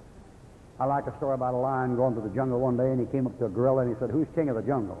 I like a story about a lion going through the jungle one day, and he came up to a gorilla and he said, "Who's king of the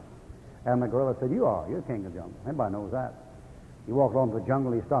jungle?" And the gorilla said, "You are. You're king of the jungle. Everybody knows that." He walked on to the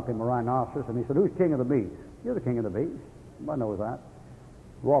jungle, he stopped him a rhinoceros, and he said, "Who's king of the beasts?" "You're the king of the beasts. Everybody knows that."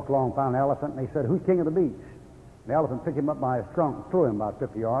 He walked along, found an elephant, and he said, "Who's king of the beasts?" The elephant picked him up by his trunk and threw him about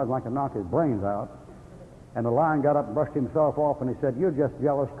 50 yards, like to knock his brains out. And the lion got up and brushed himself off, and he said, "You're just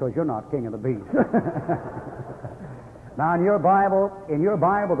jealous because you're not king of the beasts." Now, in your Bible,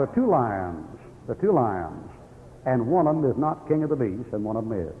 there are two lions, and one of them is not king of the beasts, and one of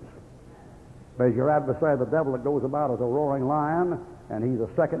them is. There's your adversary, the devil, that goes about as a roaring lion, and he's a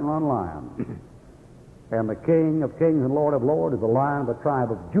second-run lion. And the King of kings and Lord of lords is the Lion of the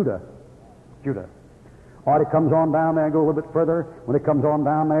tribe of Judah. Judah. All right, it comes on down there and go a little bit further. When it comes on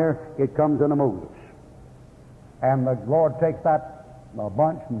down there, it comes into Moses. And the Lord takes that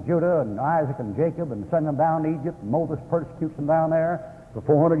bunch from Judah and Isaac and Jacob and sends them down to Egypt. And Moses persecutes them down there for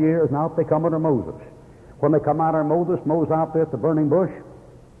 400 years, and out they come under Moses. When they come out under Moses out there at the burning bush,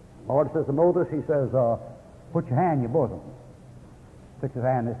 the Lord says to Moses, he says, "Put your hand in your bosom." Sticks his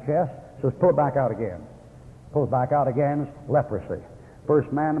hand in his chest, says, "Pull it back out again." Pulls back out again, leprosy.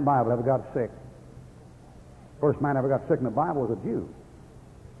 First man in the Bible ever got sick. First man ever got sick in the Bible was a Jew.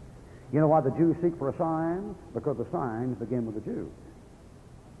 You know why the Jews seek for a sign? Because the signs begin with the Jews.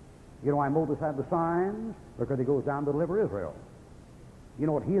 You know why Moses had the signs? Because he goes down to deliver Israel. You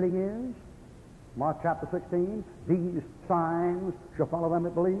know what healing is? Mark chapter 16, "These signs shall follow them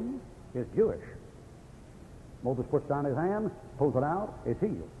that believe." It's Jewish. Moses puts down his hand, pulls it out, it's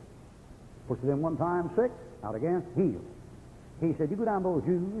healed. Puts it in one time, sick, out again, healed. He said, "You go down to those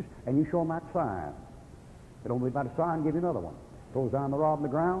Jews and you show them that sign. They don't believe that sign, give you another one." Throws down the rod on the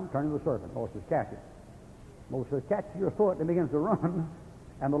ground, turn into the serpent. The Lord says, "Catch it." Moses says, "Catch your foot," and he begins to run.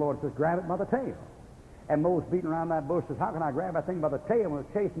 And the Lord says, "Grab it by the tail." And Moses, beating around that bush, says, "How can I grab that thing by the tail when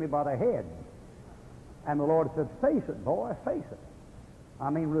it's chasing me by the head?" And the Lord said, "Face it, boy, face it.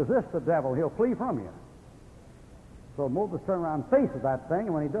 I mean, resist the devil, he'll flee from you." So Moses turned around and faces that thing,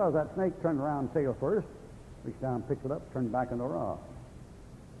 and when he does, that snake turned around tail first, reached down, picks it up, turned it back into the rod.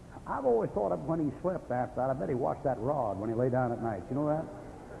 I've always thought of when he slept after that, I bet he watched that rod when he lay down at night. You know that?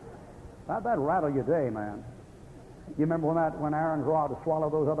 That'd rattle your day, man. You remember when Aaron's rod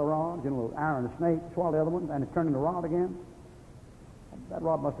swallowed those other rods? You know, Aaron, the snake, swallowed the other one, and it turned into a rod again? That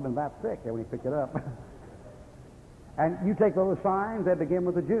rod must have been that thick there when he picked it up. And you take those signs, they begin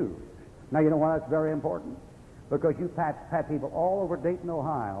with the Jews. Now, you know why that's very important? Because you've had people all over Dayton,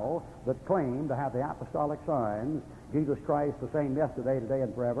 Ohio, that claim to have the apostolic signs, Jesus Christ the same yesterday, today,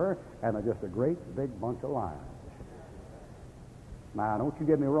 and forever, and they're just a great big bunch of liars. Now, don't you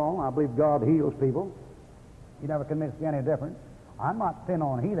get me wrong. I believe God heals people. You never convinced me any different. I'm not thin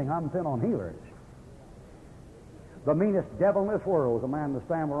on healing. I'm thin on healers. The meanest devil in this world is a man to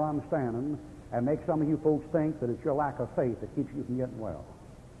stand where I'm standing and make some of you folks think that it's your lack of faith that keeps you from getting well.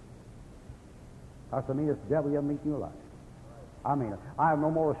 That's the meanest devil you ever meet in your life. I mean, I have no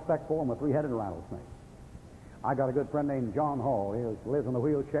more respect for him than a three-headed rattlesnake. I got a good friend named John Hall. He lives in a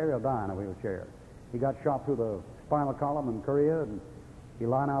wheelchair. He'll die in a wheelchair. He got shot through the spinal column in Korea, and he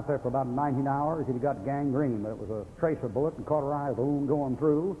lying out there for about 19 hours. He got gangrene, but it was a tracer bullet and cauterized the wound going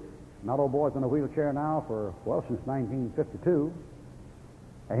through. And that old boy's in a wheelchair now since 1952,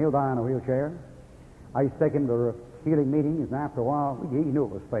 and he'll die in a wheelchair. I used to take him to healing meetings, and after a while, he knew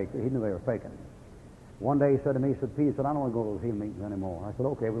it was fake. He knew they were faking. One day he said to me, Pete, I don't want to go to those healing meetings anymore. I said,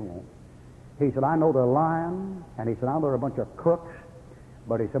 okay, we won't. He said, I know they're lying, and he said, I know they're a bunch of crooks,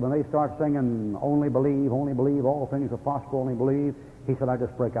 but he said, when they start singing, only believe, all things are possible, only believe, he said, I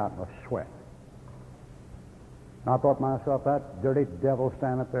just break out in a sweat. And I thought to myself, that dirty devil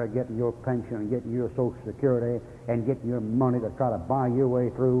standing up there getting your pension and getting your Social Security and getting your money to try to buy your way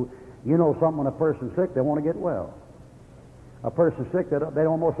through. You know something, when a person's sick, they want to get well. A person's sick, they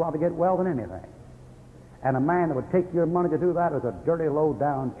almost want to get well than anything. And a man that would take your money to do that is a dirty,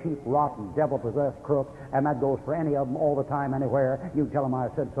 low-down, cheap, rotten, devil-possessed crook, and that goes for any of them all the time, anywhere. You tell them I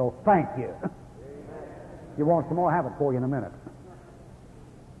said so. Thank you. You want some more? Have it for you in a minute.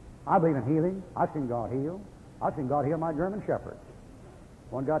 I believe in healing. I've seen God heal. I've seen God heal my German shepherds.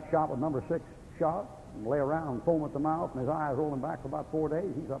 One got shot with number 6 shot and lay around, foam at the mouth, and his eyes rolling back for about 4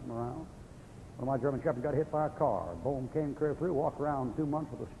 days. He's up and around. One of my German shepherds got hit by a car. Bone came clear through, walked around 2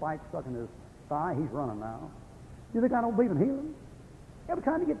 months with a spike stuck in his thigh. He's running now. You think I don't believe in healing? Every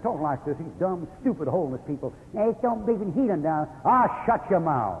time you get talking like this, these dumb, stupid, holiness people, they don't believe in healing now. Shut your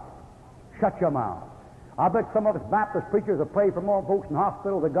mouth. Shut your mouth. I bet some of us Baptist preachers have prayed for more folks in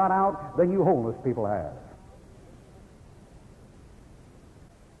hospitals that got out than you holiness people have.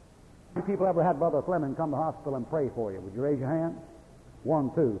 How many people ever had Brother Fleming come to the hospital and pray for you? Would you raise your hand?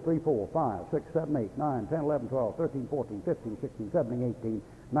 1, 2, 3, 4, 5, 6, 7, 8, 9, 10, 11, 12, 13, 14, 15, 16, 17, 18,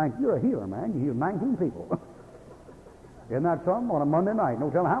 19. You're a healer, man. You heal 19 people. Isn't that something? On a Monday night. No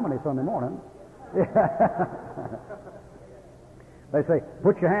telling how many Sunday morning. They say,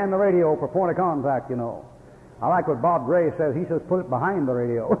 put your hand on the radio for point of contact, you know. I like what Bob Gray says. He says, put it behind the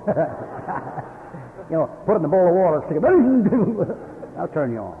radio. You know, put it in a bowl of water, stick it. I'll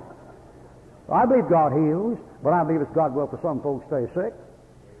turn you on. I believe God heals, but I believe it's God's will for some folks to stay sick.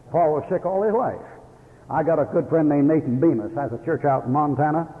 Paul was sick all his life. I got a good friend named Nathan Bemis, has a church out in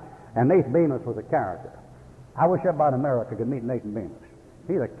Montana, and Nathan Bemis was a character. I wish everybody in America could meet Nathan Bemis.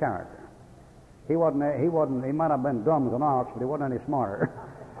 He's a character. He might have been dumb as an ox, but he wasn't any smarter.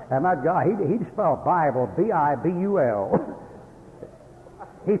 And that guy, he'd spell Bible B-I-B-U-L.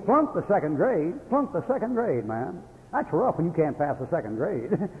 He flunked the second grade, man. That's rough when you can't pass the second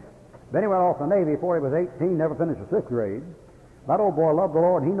grade. Then he went off to the Navy before he was 18, never finished the 6th grade. That old boy loved the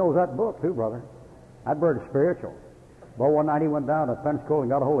Lord, and he knows that book too, brother. That bird is spiritual. Well, one night he went down to Pensacola and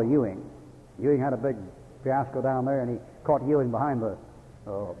got a hold of Ewing. Ewing had a big fiasco down there, and he caught Ewing behind the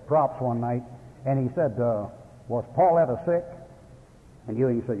props one night, and he said, was Paul ever sick? And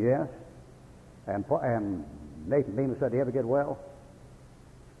Ewing said, yes. And Nathan Bemis said, did he ever get well?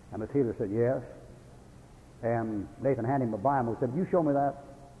 And the healer said, yes. And Nathan handed him a Bible and said, you show me that?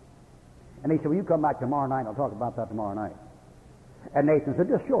 And he said, well, you come back tomorrow night and I'll talk about that tomorrow night. And Nathan said,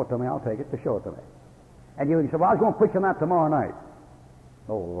 just show it to me. I'll take it. Just show it to me. And Ewing said, well, I was going to preach on that tomorrow night.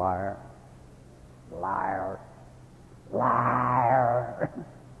 Oh, liar. Liar. Liar.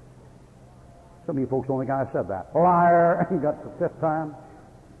 Some of you folks don't think I said that. Liar. He got the 5th time.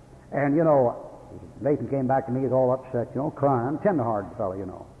 And, you know, Nathan came back to me. He's all upset, you know, crying. Tender-hearted fellow, you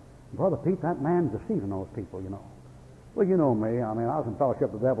know. Brother Pete, that man's deceiving those people, you know. Well, you know me. I mean, I was in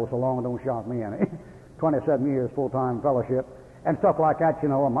fellowship with the devil so long it don't shock me any. 27 years full-time fellowship and stuff like that, you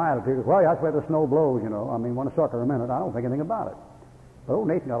know, and my attitude is, well, that's where the snow blows, you know. I mean, one sucker a minute, I don't think anything about it. But old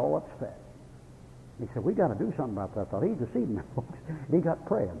Nathan got all upset. He said, we got to do something about that fellow. He's deceiving them folks. He got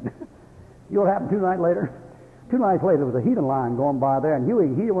praying. You know what happened 2 nights later? 2 nights later, there was a healing line going by there, and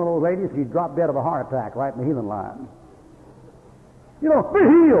Huey healed one of those ladies. He dropped dead of a heart attack right in the healing line. You know, be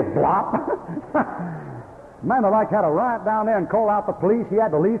healed, blop. Man, the like had a riot down there and called out the police. He had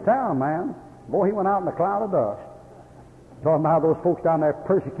to leave town, man. Boy, he went out in a cloud of dust. Talking about how those folks down there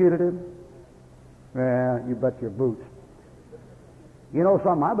persecuted him. Yeah, you bet your boots. You know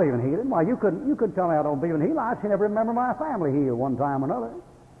something, I believe in healing. Why, you couldn't tell me I don't believe in healing. I can never remember my family healed one time or another.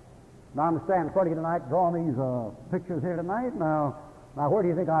 Now, I'm standing in front of you tonight drawing these pictures here tonight. Now, where do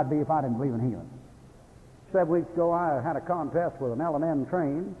you think I'd be if I didn't believe in healing? 7 weeks ago, I had a contest with an L&N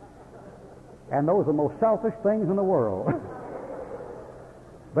train, and those are the most selfish things in the world.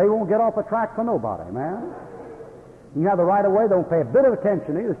 They won't get off the track for nobody, man. You have the right of way, they don't pay a bit of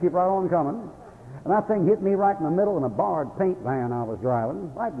attention to you, just keep right on coming. And that thing hit me right in the middle in a barred paint van I was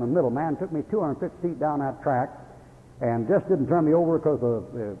driving, right in the middle, man. It took me 250 feet down that track, and just didn't turn me over because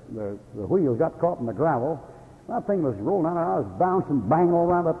the wheels got caught in the gravel. That thing was rolling down there. I was bouncing, banging all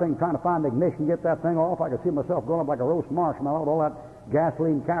around that thing, trying to find the ignition, get that thing off. I could see myself going up like a roast marshmallow with all that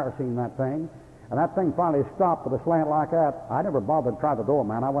gasoline, kerosene in that thing. And that thing finally stopped with a slant like that. I never bothered to try the door,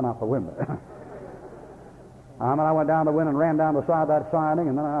 man. I went out the window. I went down the window and ran down the side of that siding,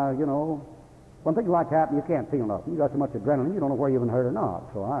 and then you know, when things like that happen, you can't feel nothing. You got so much adrenaline, you don't know whether you've been hurt or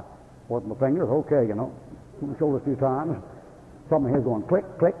not. So I worked my fingers, okay, you know, my shoulder a few times. Something here's going click,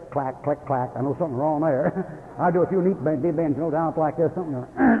 click, clack, click, clack. I know something wrong there. I do a few knee bends, you know, down like this, something,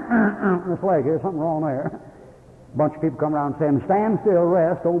 this leg here, something wrong there. A bunch of people come around saying, stand still,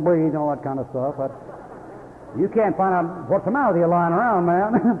 rest, don't breathe, and all that kind of stuff. But you can't find out what's the matter with you lying around,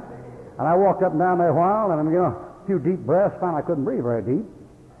 man. And I walked up and down there a while, and you know, a few deep breaths, found I couldn't breathe very deep.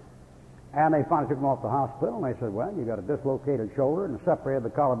 And they finally took me off to the hospital, and they said, well, you got a dislocated shoulder, and separated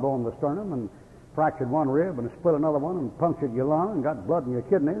the collarbone and the sternum, and fractured one rib, and split another one, and punctured your lung, and got blood in your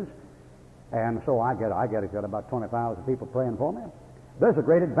kidneys. And so I get it, got about 20,000 people praying for me. There's a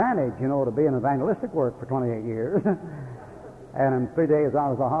great advantage, you know, to be in evangelistic work for 28 years. And in 3 days I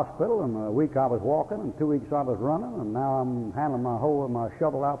was in the hospital, and a week I was walking, and 2 weeks I was running, and now I'm handling my hoe and my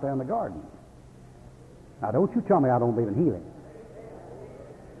shovel out there in the garden. Now, don't you tell me I don't believe in healing.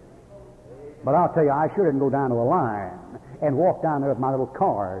 But I'll tell you, I sure didn't go down to a line and walk down there with my little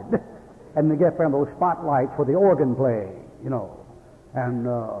card and to get from those spotlights for the organ play, you know. And,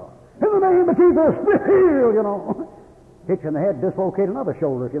 in the name of Jesus, be healed, you know. Hit you in the head, dislocate another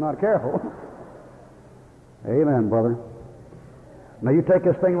shoulder if you're not careful. Amen, brother. Now, you take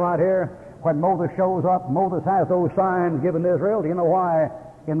this thing right here. When Moses shows up, Moses has those signs given to Israel. Do you know why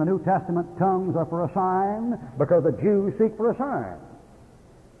in the New Testament tongues are for a sign? Because the Jews seek for a sign.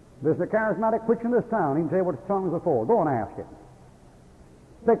 There's a charismatic preacher in this town. He can tell you what tongues are for. Go and ask him.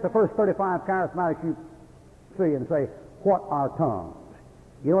 Take the first 35 charismatics you see and say, what are tongues?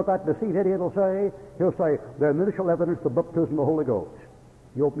 You know what that deceived idiot will say? He'll say, they're the initial evidence of the baptism of the Holy Ghost.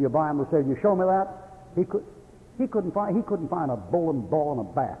 You open your Bible and say, you show me that? He couldn't find a bowling ball in a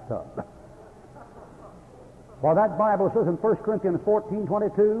bathtub. Well, that Bible says in 1 Corinthians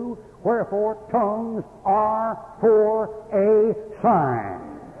 14:22, wherefore tongues are for a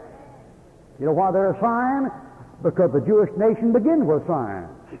sign. You know why they're a sign? Because the Jewish nation begins with signs.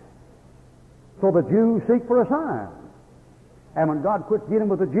 So the Jews seek for a sign. And when God quits dealing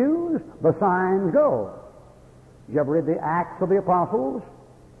with the Jews, the signs go. You ever read the Acts of the Apostles?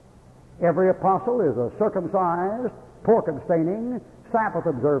 Every apostle is a circumcised, pork abstaining, Sabbath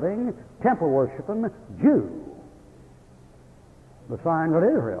observing, temple worshiping Jew. The signs of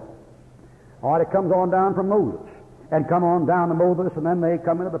Israel. All right, it comes on down from Moses, and come on down to Moses, and then they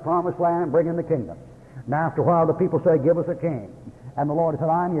come into the promised land and bring in the kingdom. Now after a while the people say, give us a king. And the Lord said,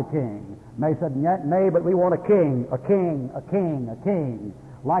 I'm your king. And they said, nay, but we want a king, a king, a king, a king,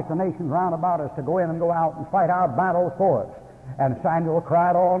 like the nations round about us, to go in and go out and fight our battles for us. And Samuel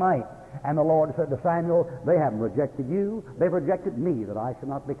cried all night. And the Lord said to Samuel, they haven't rejected you, they've rejected me, that I should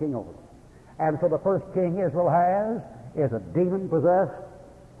not be king over them. And so the first king Israel has is a demon-possessed,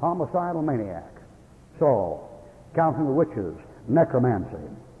 homicidal maniac, Saul, counting the witches, necromancy.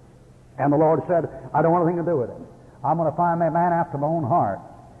 And the Lord said, I don't want anything to do with it. I'm going to find me a man after my own heart.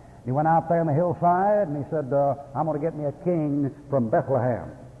 He went out there on the hillside, and he said, I'm going to get me a king from Bethlehem.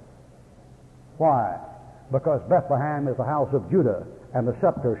 Why? Because Bethlehem is the house of Judah, and the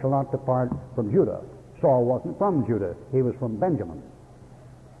scepter shall not depart from Judah. Saul wasn't from Judah. He was from Benjamin.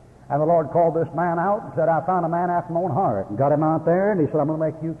 And the Lord called this man out and said, I found a man after my own heart. And got him out there, and he said, I'm going to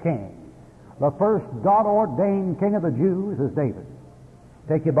make you king. The first God-ordained king of the Jews is David.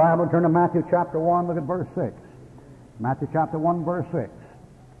 Take your Bible and turn to Matthew chapter 1, look at verse 6. Matthew chapter 1, verse 6.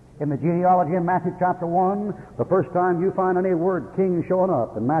 In the genealogy in Matthew chapter 1, the first time you find any word king showing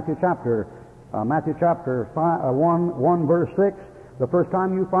up in Matthew chapter 1, verse 6, the first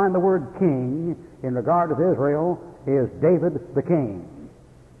time you find the word king in regard to Israel is David the king.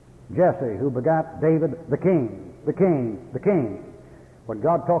 Jesse, who begat David the king, the king, the king. When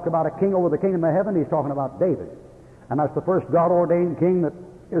God talked about a king over the kingdom of heaven, he's talking about David. And that's the first God-ordained king that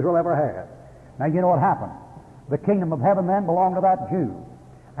Israel ever had. Now you know what happened. The kingdom of heaven then belonged to that Jew.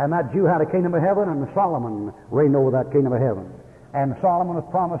 And that Jew had a kingdom of heaven, and Solomon reigned over that kingdom of heaven. And Solomon was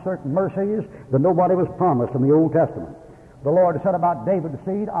promised certain mercies that nobody was promised in the Old Testament. The Lord said about David's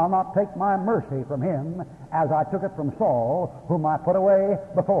seed, I'll not take my mercy from him as I took it from Saul, whom I put away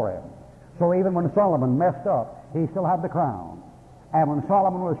before him. So even when Solomon messed up, he still had the crown. And when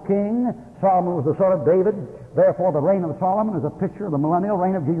Solomon was king, Solomon was the son of David. Therefore, the reign of Solomon is a picture of the millennial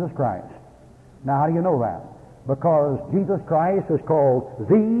reign of Jesus Christ. Now, how do you know that? Because Jesus Christ is called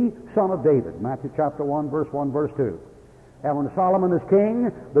the Son of David. Matthew chapter 1, verse 1, verse 2. And when Solomon is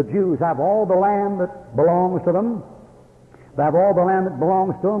king, the Jews have all the land that belongs to them. They have all the land that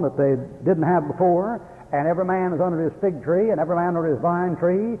belongs to them that they didn't have before. And every man is under his fig tree, and every man under his vine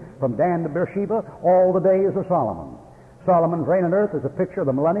tree, from Dan to Beersheba, all the days of Solomon. Solomon's reign on earth is a picture of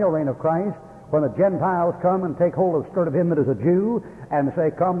the millennial reign of Christ, when the Gentiles come and take hold of the skirt of him that is a Jew, and say,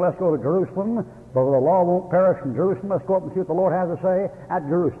 come, let's go to Jerusalem, but the law won't perish from Jerusalem. Let's go up and see what the Lord has to say at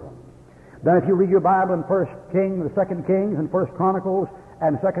Jerusalem. Then if you read your Bible in 1 Kings, the 2 Kings, and 1 Chronicles,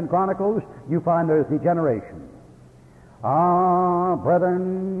 and 2 Chronicles, you find there's degeneration. Ah,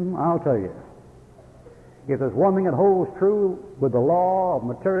 brethren, I'll tell you, if there's one thing that holds true with the law of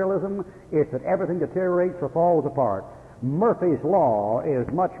materialism, it's that everything deteriorates or falls apart. Murphy's law is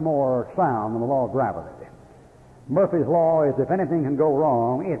much more sound than the law of gravity. Murphy's law is if anything can go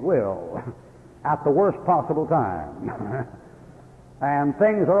wrong, it will, at the worst possible time. And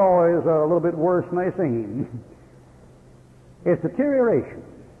things are always a little bit worse than they seem. It's deterioration.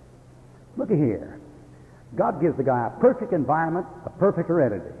 Looky here. God gives the guy a perfect environment, a perfect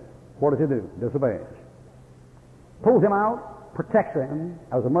heredity. What does he do? Disobeys. Pulls him out, protects him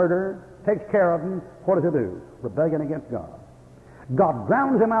as a murderer, takes care of him. What does he do? Rebellion against God. God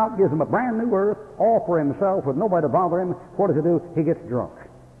grounds him out, gives him a brand new earth, all for himself with nobody to bother him. What does he do? He gets drunk.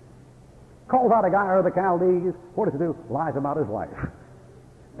 Calls out a guy out of the Chaldees. What does he do? Lies about his life.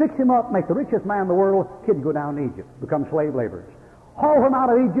 Picks him up, makes the richest man in the world. Kids go down to Egypt, become slave laborers. Hauls them out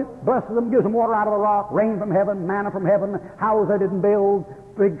of Egypt, blesses them, gives them water out of the rock, rain from heaven, manna from heaven, houses they didn't build,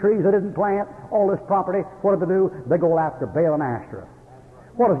 big trees they didn't plant, all this property. What do they do? They go after Baal and Ashtoreth.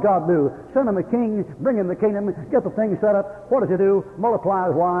 What does God do? Send him a king, bring him the kingdom, get the thing set up. What does he do? Multiply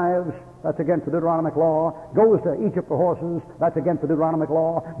his wives, that's against the Deuteronomic law. Goes to Egypt for horses, that's against the Deuteronomic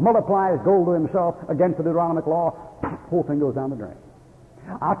law. Multiplies gold to himself, against the Deuteronomic law. Whole thing goes down the drain.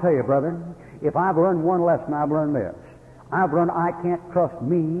 I'll tell you, brethren, if I've learned one lesson, I've learned this. I've learned I can't trust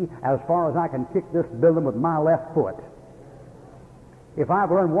me as far as I can kick this building with my left foot. If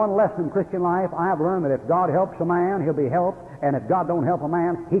I've learned one lesson in Christian life, I've learned that if God helps a man, he'll be helped, and if God don't help a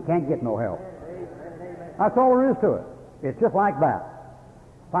man, he can't get no help. That's all there is to it. It's just like that.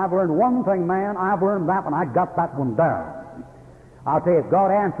 If I've learned one thing, man, I've learned that one. I got that one down. I'll tell you, if God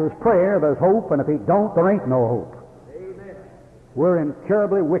answers prayer, there's hope, and if he don't, there ain't no hope. Amen. We're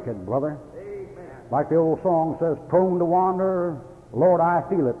incurably wicked, brother. Amen. Like the old song says, prone to wander, Lord, I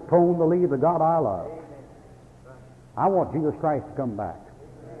feel it, prone to leave the God I love. Amen. I want Jesus Christ to come back.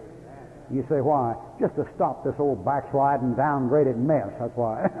 Amen. You say, why? Just to stop this old backsliding, downgraded mess, that's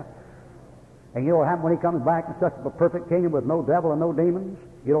why. And you know what happens when he comes back in such a perfect kingdom with no devil and no demons?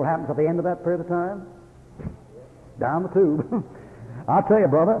 You know what happens at the end of that period of time? Down the tube. I'll tell you,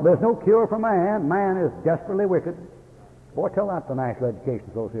 brother, there's no cure for man. Man is desperately wicked. Boy, tell that to the National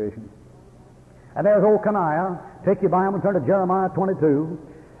Education Association. And there's old Caniah. Take your Bible and turn to Jeremiah 22.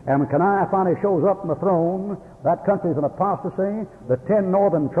 And when Caniah finally shows up on the throne, that country's in apostasy. The 10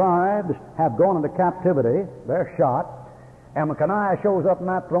 northern tribes have gone into captivity. They're shot. And when Caniah shows up on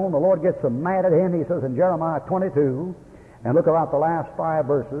that throne, the Lord gets so mad at him, he says in Jeremiah 22, and look about the last 5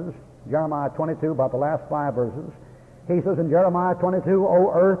 verses, Jeremiah 22, about the last 5 verses, he says in Jeremiah 22,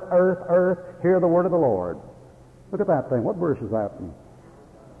 O earth, earth, earth, hear the word of the Lord. Look at that thing. What verse is that?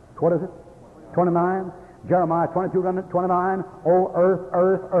 What is it? 29? Jeremiah 22, 29, O earth,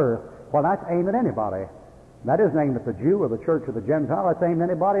 earth, earth. Well, that's aimed at anybody. That isn't aimed at the Jew or the church or the Gentile. That's aimed at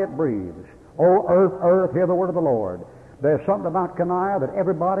anybody that breathes. O earth, earth, hear the word of the Lord. There's something about Caniah that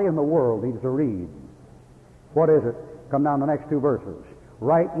everybody in the world needs to read. What is it? Come down the next 2 verses.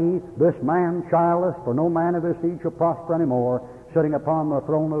 Write ye, this man childless, for no man of his seed shall prosper any more, sitting upon the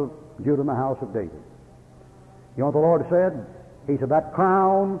throne of Judah in the house of David. You know what the Lord said? He said, that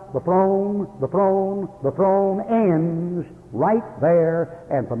crown, the throne, the throne, the throne ends right there,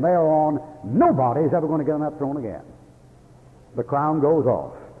 and from there on, nobody's ever going to get on that throne again. The crown goes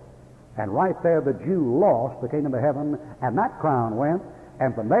off. And right there the Jew lost the kingdom of heaven, and that crown went,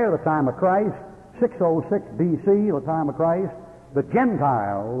 and from there, the time of Christ, 606 B.C., the time of Christ, the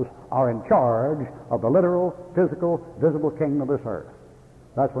Gentiles are in charge of the literal, physical, visible kingdom of this earth.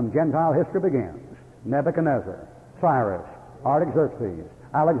 That's when Gentile history begins. Nebuchadnezzar, Cyrus, Artaxerxes,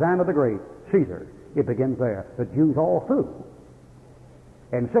 Alexander the Great, Caesar. It begins there. The Jews all through.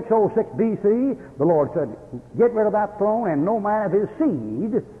 In 606 B.C., the Lord said, get rid of that throne, and no man of his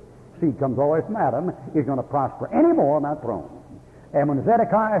seed comes always from Adam, is going to prosper any more on that throne. And when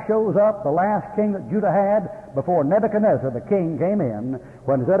Zedekiah shows up, the last king that Judah had before Nebuchadnezzar, the king, came in,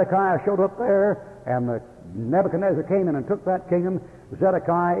 when Zedekiah showed up there and Nebuchadnezzar came in and took that kingdom,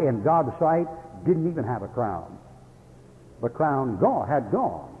 Zedekiah, in God's sight, didn't even have a crown. The crown had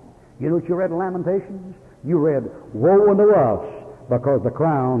gone. You know what you read in Lamentations? You read, woe unto us, because the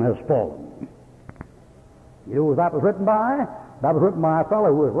crown has fallen. You know who that was written by? That was written by a fellow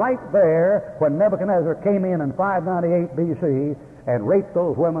who was right there when Nebuchadnezzar came in 598 B.C. and raped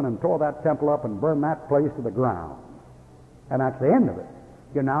those women and tore that temple up and burned that place to the ground. And that's the end of it.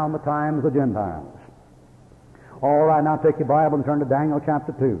 You're now in the times of the Gentiles. All right, now take your Bible and turn to Daniel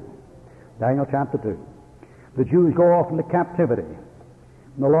chapter 2. Daniel chapter 2. The Jews go off into captivity.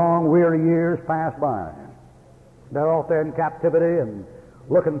 And the long, weary years pass by. They're off there in captivity and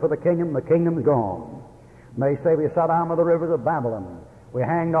looking for the kingdom. The kingdom's gone. And they say, we sat down by the rivers of Babylon. We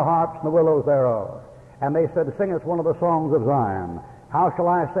hang the harps and the willows thereof. And they said, sing us one of the songs of Zion. How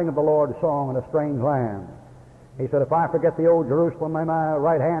shall I sing of the Lord's song in a strange land? He said, if I forget the old Jerusalem, may my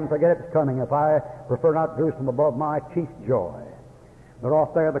right hand forget its cunning. If I prefer not Jerusalem above my chief joy. They're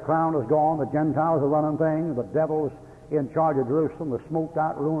off there. The crown is gone. The Gentiles are running things. The devil's in charge of Jerusalem. The smoked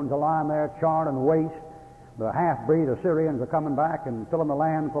out ruins are lying there, charred and waste. The half-breed Assyrians are coming back and filling the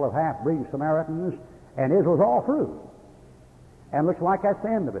land full of half-breed Samaritans. And Israel's all through. And looks like that's the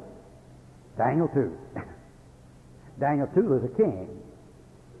end of it. Daniel 2. Daniel 2, there's a king.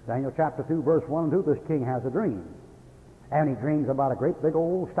 Daniel chapter 2, verse 1 and 2, this king has a dream. And he dreams about a great big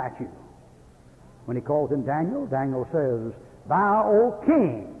old statue. When he calls in Daniel, Daniel says, Thou, O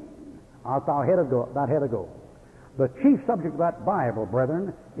king, art thou head of gold. The chief subject of that Bible,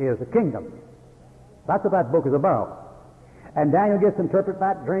 brethren, is the kingdom. That's what that book is about. And Daniel gets to interpret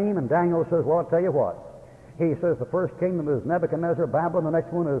that dream, and Daniel says, well, I'll tell you what. He says the first kingdom is Nebuchadnezzar, Babylon, the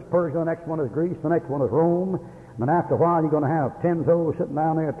next one is Persia, the next one is Greece, the next one is Rome. And then after a while, you're going to have 10 toes sitting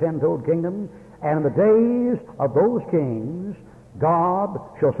down there, a 10-toed kingdom. And in the days of those kings, God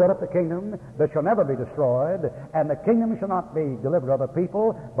shall set up the kingdom that shall never be destroyed, and the kingdom shall not be delivered to other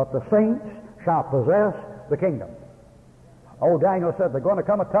people, but the saints shall possess the kingdom. Oh, Daniel said there's going to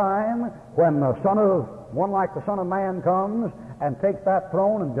come a time when one like the Son of Man comes and takes that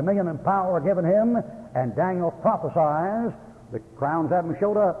throne and dominion and power given him, and Daniel prophesies. The crowns haven't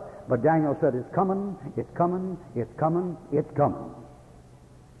showed up, but Daniel said it's coming, it's coming, it's coming, it's coming.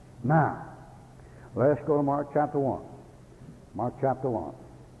 Now, let's go to Mark chapter 1. Mark chapter 1.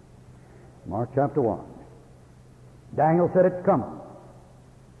 Mark chapter 1. Daniel said it's coming.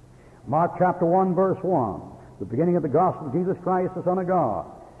 Mark chapter 1, verse 1. The beginning of the gospel of Jesus Christ, the Son of God,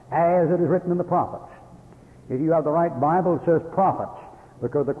 as it is written in the prophets. If you have the right Bible, it says prophets,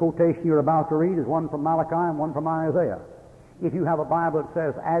 because the quotation you're about to read is one from Malachi and one from Isaiah. If you have a Bible that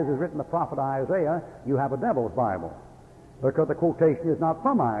says, as is written in the prophet Isaiah, you have a devil's Bible, because the quotation is not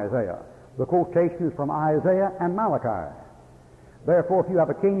from Isaiah. The quotation is from Isaiah and Malachi. Therefore, if you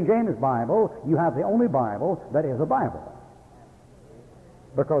have a King James Bible, you have the only Bible that is a Bible.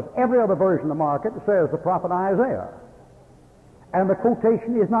 Because every other version of the market says the prophet Isaiah. And the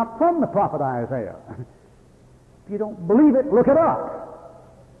quotation is not from the prophet Isaiah. If you don't believe it, look it up.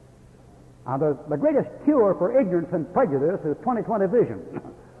 Now, the greatest cure for ignorance and prejudice is 20/20 vision.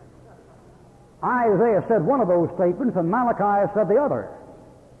 Isaiah said one of those statements, and Malachi said the other.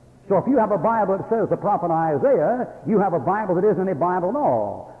 So if you have a Bible that says the prophet Isaiah, you have a Bible that isn't any Bible at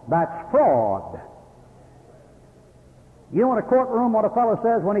all. That's fraud. You know in a courtroom what a fellow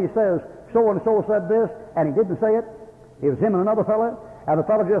says when he says, so-and-so said this, and he didn't say it? It was him and another fellow, and the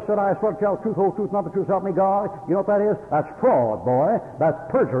fellow just said, I swear to tell the truth, whole truth, not the truth, help me God. You know what that is? That's fraud, boy. That's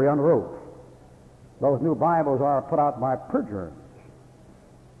perjury under oath. Those new Bibles are put out by perjurers.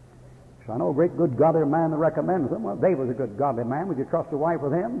 So I know a great good godly man that recommends them. Well, David was a good godly man. Would you trust your wife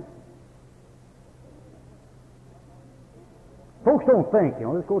with him? Folks don't think,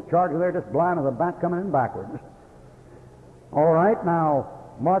 this go charging there just blind as a bat coming in backwards. All right, now,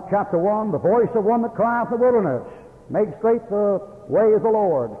 Mark chapter 1, the voice of one that crieth in the wilderness, make straight the way of the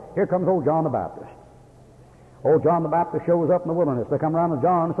Lord. Here comes old John the Baptist. Old John the Baptist shows up in the wilderness. They come around to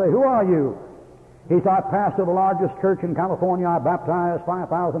John and say, who are you? He said, I pastor the largest church in California. I baptize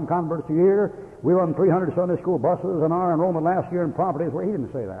 5,000 converts a year. We run 300 Sunday school buses and our enrollment last year in properties where he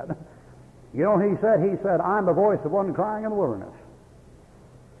didn't say that. You know what he said? He said, I'm the voice of one crying in the wilderness.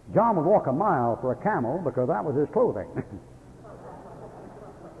 John would walk a mile for a camel because that was his clothing.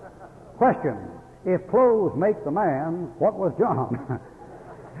 Question, if clothes make the man, what was John?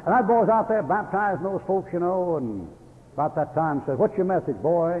 And that boy's out there baptizing those folks, and about that time said, what's your message,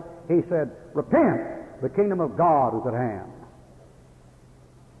 boy? He said, repent, the kingdom of God is at hand.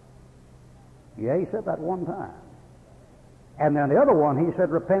 Yeah, he said that one time. And then the other one, he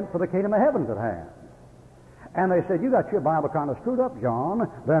said, repent, for the kingdom of heaven's at hand. And they said, you got your Bible kind of screwed up, John.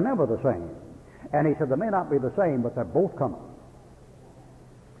 They're never the same. And he said, they may not be the same, but they're both coming.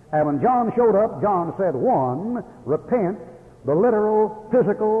 And when John showed up, John said, one, repent, the literal,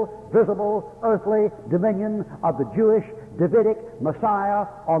 physical, visible, earthly dominion of the Jewish Davidic Messiah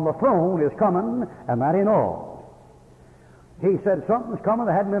on the throne is coming, and that ain't all. He said something's coming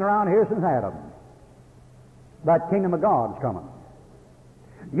that hadn't been around here since Adam. That kingdom of God's coming.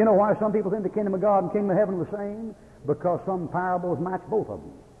 You know why some people think the kingdom of God and kingdom of heaven are the same? Because some parables match both of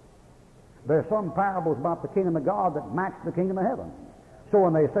them. There's some parables about the kingdom of God that match the kingdom of heaven. So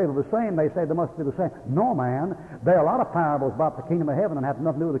when they say they're the same, they say they must be the same. No, man. There are a lot of parables about the kingdom of heaven and have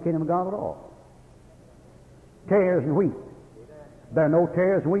nothing to do with the kingdom of God at all. Tares and wheat. There are no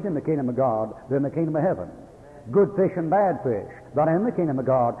tares and wheat in the kingdom of God. They're in the kingdom of heaven. Good fish and bad fish. Not in the kingdom of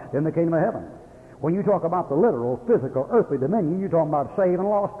God. They're in the kingdom of heaven. When you talk about the literal, physical, earthly dominion, you're talking about saving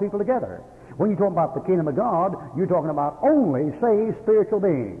lost people together. When you talk about the kingdom of God, you're talking about only saved spiritual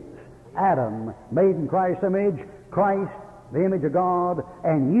beings. Adam, made in Christ's image, Christ, the image of God,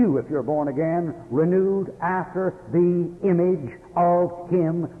 and you, if you're born again, renewed after the image of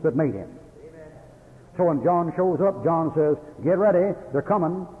Him that made Him. Amen. So when John shows up, John says, get ready, they're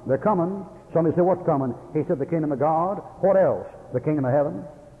coming, they're coming. Somebody said, what's coming? He said, the kingdom of God. What else? The kingdom of heaven.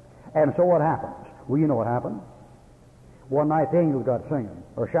 And so what happens? Well, you know what happened. One night the angels got singing,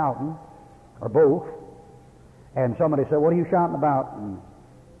 or shouting, or both. And somebody said, what are you shouting about and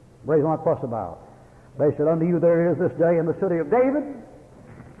raising that fuss about? They said, unto you there is this day in the city of David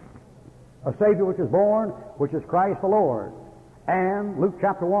a Savior which is born, which is Christ the Lord. And, Luke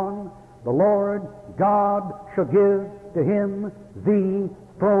chapter 1, the Lord God shall give to him the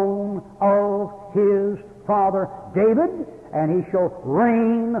throne of his father David, and he shall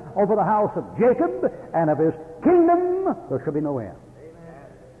reign over the house of Jacob, and of his kingdom there shall be no end. Amen.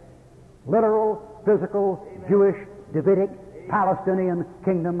 Literal, physical, Jewish, Davidic Palestinian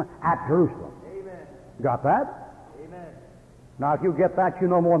kingdom at Jerusalem. Amen. Got that? Amen. Now, if you get that, you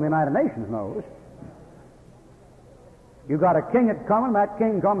know more than the United Nations knows. You got a king that's coming. That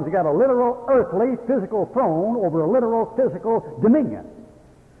king comes to get a literal, earthly, physical throne over a literal, physical dominion.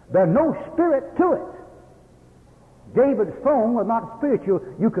 There's no spirit to it. David's throne was not spiritual.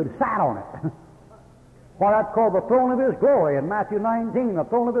 You could sat on it. Why, that's called the throne of his glory in Matthew 19, the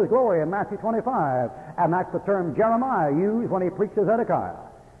throne of his glory in Matthew 25. And that's the term Jeremiah used when he preached to Zedekiah.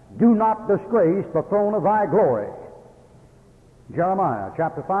 Do not disgrace the throne of thy glory. Jeremiah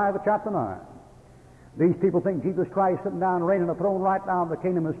chapter 5 to chapter 9. These people think Jesus Christ sitting down reigning on the throne right now, the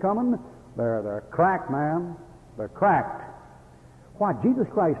kingdom is coming. They're cracked, man. They're cracked. Why, Jesus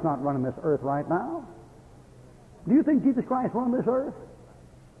Christ's not running this earth right now. Do you think Jesus Christ running this earth?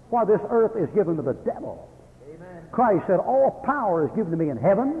 Why, this earth is given to the devil. Amen. Christ said, all power is given to me in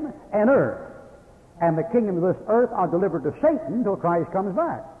heaven and earth. And the kingdom of this earth are delivered to Satan until Christ comes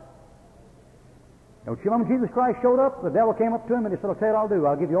back. Don't you remember Jesus Christ showed up? The devil came up to him and he said, okay, I'll do.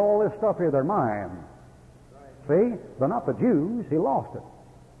 I'll give you all this stuff here. They're mine. See? They're not the Jews. He lost it.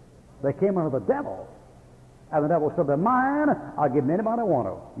 They came under the devil. And the devil said, they're mine. I'll give them anybody I want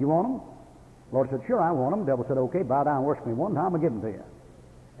to. You want them? The Lord said, sure, I want them. The devil said, okay, bow down and worship me one time, I'll give them to you.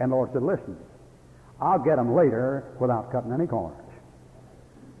 And the Lord said, listen, I'll get them later without cutting any corners.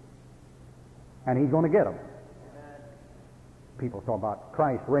 And he's going to get them. People talk about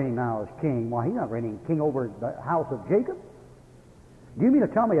Christ reigning now as king. Why, he's not reigning king over the house of Jacob. Do you mean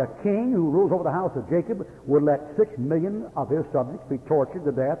to tell me a king who rules over the house of Jacob would let 6 million of his subjects be tortured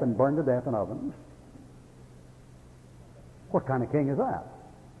to death and burned to death in ovens? What kind of king is that?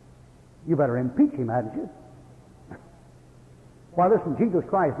 You better impeach him, hadn't you? Why, listen, Jesus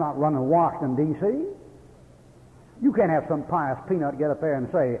Christ not running Washington, D.C. You can't have some pious peanut get up there and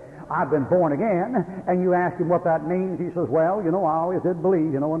say, I've been born again, and you ask him what that means. He says, well, you know, I always did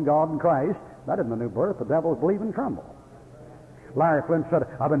believe, in God and Christ. That isn't a new birth. The devils believe and tremble. Larry Flint said,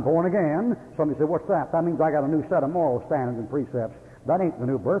 I've been born again. Somebody said, what's that? That means I got a new set of moral standards and precepts. That ain't the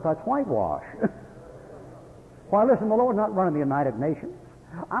new birth. That's whitewash. Why, listen, the Lord's not running the United Nations.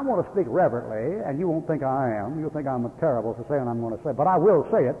 I want to speak reverently, and you won't think I am. You'll think I'm terrible for saying I'm going to say, but I will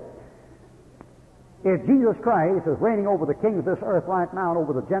say it. If Jesus Christ is reigning over the kings of this earth right now and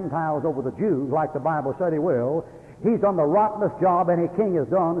over the Gentiles, over the Jews, like the Bible said he will, he's done the rottenest job any king has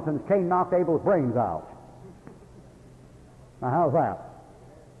done since Cain knocked Abel's brains out. Now, how's that?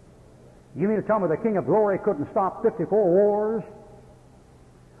 You mean to tell me the King of Glory couldn't stop 54 wars?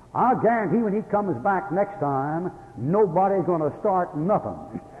 I'll guarantee when he comes back next time, nobody's going to start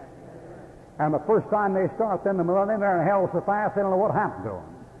nothing. And the first time they start, then they're in there in hell so fast they don't know what happened to them.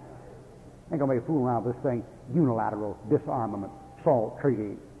 Ain't going to be fooling around with this thing, unilateral disarmament, SALT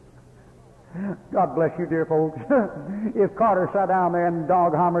treaty. God bless you, dear folks. If Carter sat down there and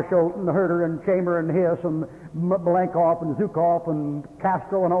Dag Hammarskjöld and Herder and Chamber and Hiss and Malenkoff and Zhukov and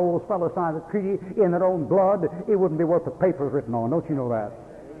Castro and all those fellows signed the treaty in their own blood, it wouldn't be worth the paper it's written on. Don't you know that?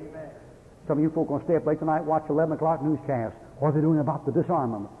 Amen. Some of you folk going to stay up late tonight, watch 11 o'clock newscast. What are they doing about the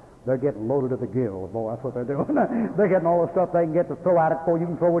disarmament? They're getting loaded to the gills. Boy, that's what they're doing. They're getting all the stuff they can get to throw at it before you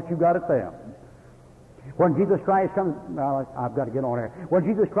can throw what you got at them. When Jesus Christ comes, I've got to get on here. When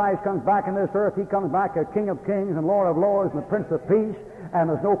Jesus Christ comes back in this earth, he comes back as King of Kings and Lord of Lords and the Prince of Peace, and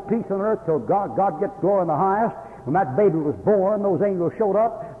there's no peace on earth till God gets glory in the highest. When that baby was born, those angels showed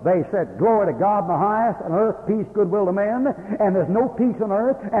up. They said, glory to God in the highest, and earth, peace, goodwill to men. And there's no peace on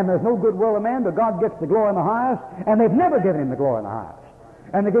earth, and there's no goodwill to men, but God gets the glory in the highest, and they've never given him the glory in the highest.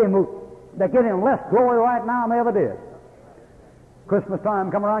 And they're getting him less glory right now than they ever did. Christmas time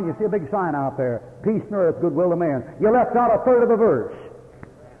come around, you see a big sign out there, peace on earth, goodwill to men. You left out a third of the verse.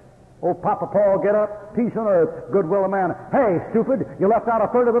 Oh, Papa Paul, get up, peace on earth, goodwill to men. Hey, stupid, you left out a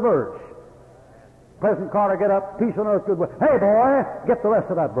third of the verse. President Carter, get up, peace on earth, goodwill. Hey, boy, get the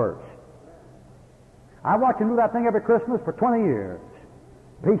rest of that verse. I watch him do that thing every Christmas for 20 years.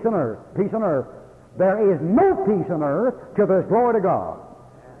 Peace on earth, peace on earth. There is no peace on earth till there's glory to God.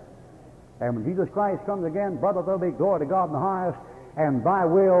 And when Jesus Christ comes again, brother, there'll be glory to God in the highest, and thy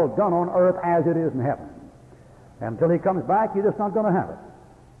will done on earth as it is in heaven. And until he comes back, you're just not going to have it.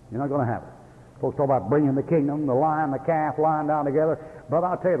 You're not going to have it. Folks talk about bringing the kingdom, the lion, the calf lying down together. Brother,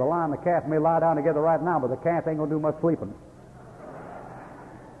 I'll tell you, the lion and the calf may lie down together right now, but the calf ain't going to do much sleeping.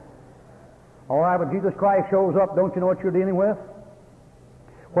 All right, when Jesus Christ shows up, don't you know what you're dealing with?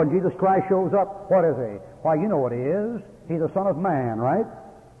 When Jesus Christ shows up, what is he? Why, you know what he is. He's the Son of Man, right?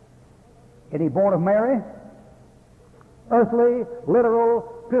 Isn't he born of Mary? Earthly,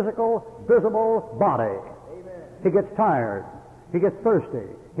 literal, physical, visible body. Amen. He gets tired. He gets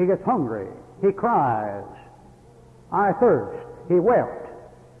thirsty. He gets hungry. He cries. I thirst. He wept.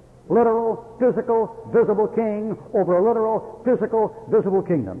 Literal, physical, visible king over a literal, physical, visible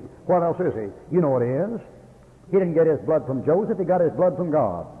kingdom. What else is he? You know what he is. He didn't get his blood from Joseph. He got his blood from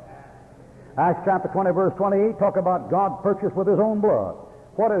God. Acts chapter 20, verse 28, talk about God purchased with his own blood.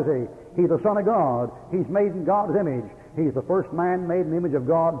 What is he? He's the Son of God. He's made in God's image. He's the first man made in the image of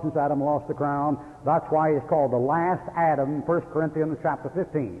God since Adam lost the crown. That's why he's called the last Adam, 1 Corinthians chapter 15.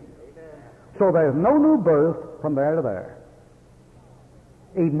 Amen. So there's no new birth from there to there,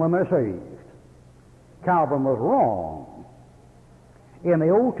 even when they're saved. Calvin was wrong. In the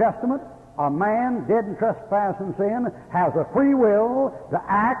Old Testament, a man dead in trespass and sin has a free will to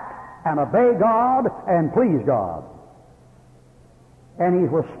act and obey God and please God. And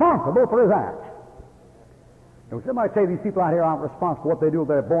he's responsible for his acts. Now, somebody say these people out here aren't responsible for what they do if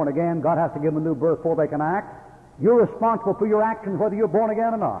they're born again. God has to give them a new birth before they can act. You're responsible for your actions whether you're born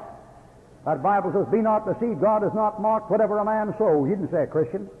again or not. That Bible says, be not deceived, God is not mocked. Whatever a man sows. He didn't say it,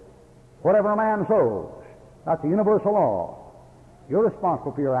 Christian. Whatever a man sows. That's a universal law. You're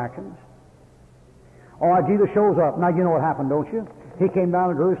responsible for your actions. All right, Jesus shows up. Now you know what happened, don't you? He came down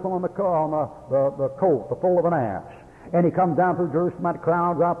to Jerusalem on the colt, the foal of an ass. And he comes down through Jerusalem, that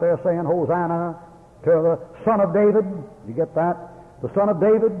crowd's out there saying, Hosanna to the Son of David. You get that? The Son of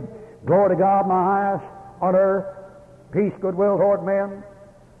David. Glory to God in the highest, on earth, peace, goodwill toward men.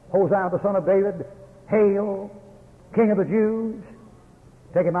 Hosanna to the Son of David. Hail, King of the Jews.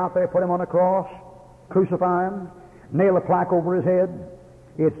 Take him out there, put him on the cross, crucify him, nail a plaque over his head.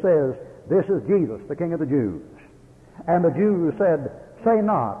 It says, this is Jesus, the King of the Jews. And the Jews said, say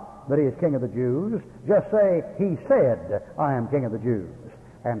not that he is King of the Jews. Just say, he said, I am King of the Jews.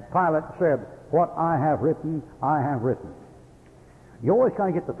 And Pilate said, what I have written, I have written. You always kind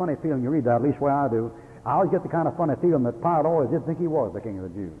of get the funny feeling you read that, at least the way I do. I always get the kind of funny feeling that Pilate always did think he was the King of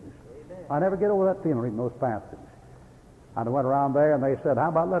the Jews. Amen. I never get over that feeling reading those passages. I went around there and they said, how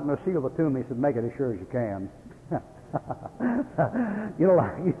about letting us seal the tomb? He said, make it as sure as you can. You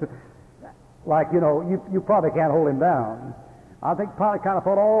know, you probably can't hold him down. I think Pilate kind of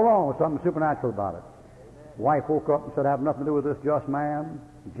thought all along was something supernatural about it. The wife woke up and said, I have nothing to do with this just man.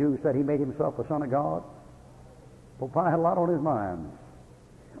 The Jews said he made himself the Son of God. Well, Pilate had a lot on his mind.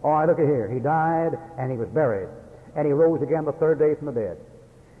 All right, look at here. He died and he was buried. And he rose again the third day from the dead.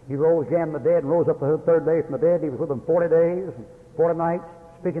 He rose again from the dead and rose up the third day from the dead. He was with them 40 days and 40 nights,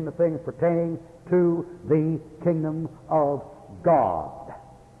 speaking the things pertaining to the kingdom of God.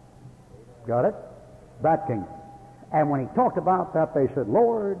 Got it? That kingdom. And when he talked about that, they said,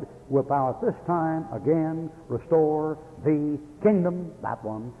 Lord, wilt thou at this time again restore the kingdom, that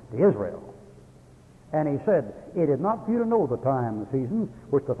one, to Israel? And he said, it is not for you to know the time and the season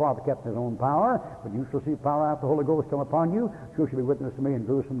which the Father kept in his own power, but you shall receive power after the Holy Ghost come upon you. You shall be witness to me in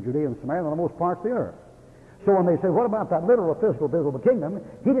Jerusalem, Judea, and Samaria, and the most parts of the earth. So when they said, what about that literal, physical, visible kingdom?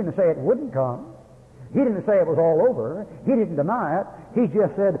 He didn't say it wouldn't come. He didn't say it was all over. He didn't deny it. He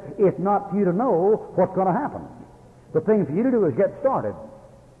just said, it's not for you to know what's going to happen. The thing for you to do is get started.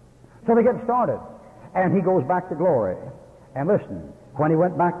 So they get started. And he goes back to glory. And listen, when he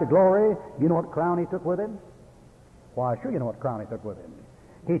went back to glory, you know what crown he took with him? Why, sure you know what crown he took with him.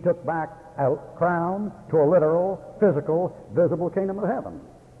 He took back a crown to a literal, physical, visible kingdom of heaven.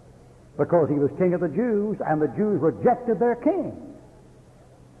 Because he was king of the Jews, and the Jews rejected their king.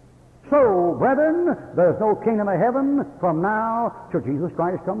 So, brethren, there's no kingdom of heaven from now till Jesus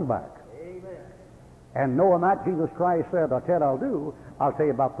Christ comes back. Amen. And knowing that, Jesus Christ said, I'll tell you I'll tell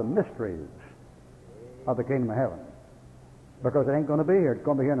you about the mysteries of the kingdom of heaven. Because it ain't going to be here. It's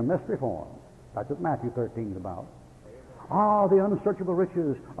going to be here in a mystery form. That's what Matthew 13 is about. Ah, the unsearchable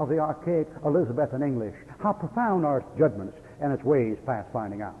riches of the archaic Elizabethan English. How profound are its judgments and its ways past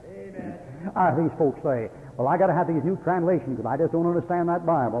finding out. Amen. These folks say, well, I got to have these new translations because I just don't understand that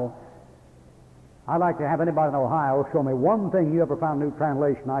Bible. I'd like to have anybody in Ohio show me one thing you ever found a new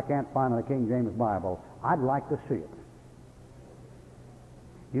translation I can't find in the King James Bible. I'd like to see it.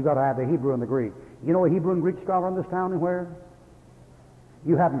 You've got to have the Hebrew and the Greek. You know a Hebrew and Greek scholar in this town anywhere?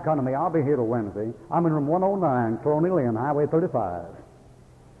 You haven't come to me. I'll be here till Wednesday. I'm in room 109, Colonial Lane, Highway 35.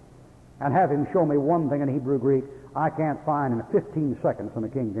 And have him show me one thing in Hebrew Greek I can't find in 15 seconds in the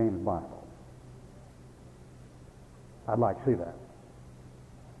King James Bible. I'd like to see that.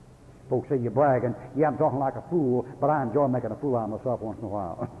 Folks say you're bragging. Yeah, I'm talking like a fool, but I enjoy making a fool out of myself once in a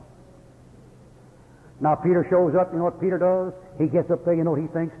while. Now Peter shows up. You know what Peter does? He gets up there. You know what he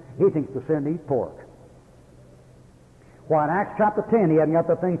thinks? He thinks to sin to eat pork. Why, in Acts chapter 10, he hadn't got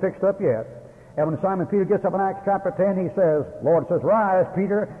the thing fixed up yet. And when Simon Peter gets up in Acts chapter 10, he says, Lord says, rise,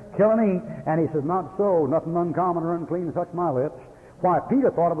 Peter, kill and eat. And he says, not so, nothing uncommon or unclean touch my lips. Why, Peter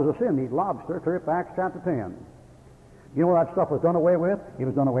thought it was a sin to eat lobster, through Acts chapter 10. You know that stuff was done away with? It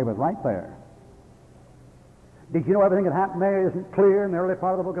was done away with right there. Did you know everything that happened there isn't clear in the early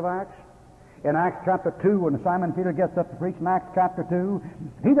part of the book of Acts? In Acts chapter 2, when Simon Peter gets up to preach in Acts chapter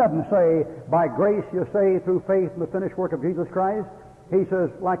 2, he doesn't say, by grace you're saved through faith in the finished work of Jesus Christ. He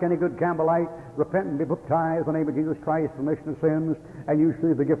says, like any good Campbellite, repent and be baptized in the name of Jesus Christ for remission of sins, and you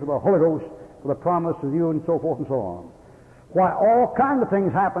receive the gift of the Holy Ghost for the promise of you, and so forth and so on. Why, all kinds of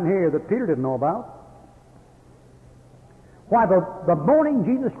things happen here that Peter didn't know about. Why, the morning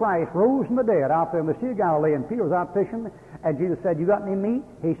Jesus Christ rose from the dead out there in the Sea of Galilee, and Peter was out fishing, and Jesus said, you got any meat?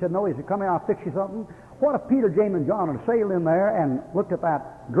 He said, no. He said, come here, I'll fix you something. What if Peter, James, and John had sailed in there and looked at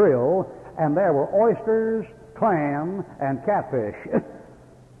that grill, and there were oysters, clam, and catfish?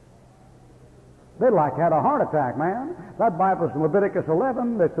 They'd like to have a heart attack, man. That Bible's in Leviticus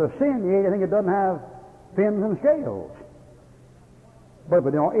 11, that's a sin you ate anything that doesn't have fins and scales. But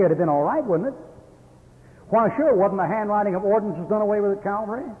it'd have been all right, wouldn't it? Why, sure, wasn't the handwriting of ordinances done away with at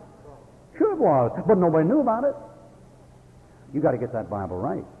Calvary? Sure it was, but nobody knew about it. You got to get that Bible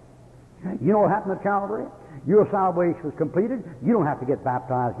right. You know what happened at Calvary? Your salvation was completed. You don't have to get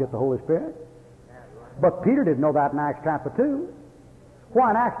baptized to get the Holy Spirit. But Peter didn't know that in Acts chapter 2.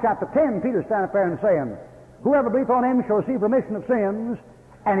 Why, in Acts chapter 10, Peter's standing up there and saying, whoever believes on him shall receive remission of sins.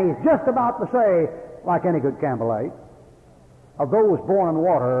 And he's just about to say, like any good Campbellite, of those born in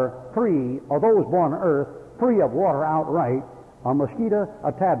water, 3, of those born on earth, 3 of water outright, a mosquito,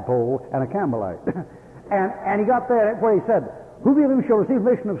 a tadpole, and a Campbellite. and he got there where he said, who believes shall receive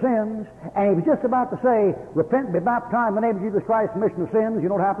remission of sins? And he was just about to say, repent and be baptized in the name of Jesus Christ, remission of sins. You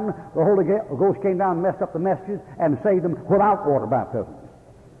know what happened? The Holy Ghost came down and messed up the messages and saved them without water baptism.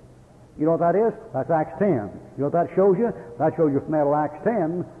 You know what that is? That's Acts 10. You know what that shows you? That shows you from there to Acts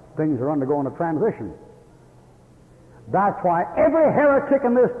 10, things are undergoing a transition. That's why every heretic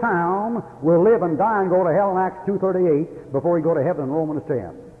in this town will live and die and go to hell in Acts 2:38 before he go to heaven in Romans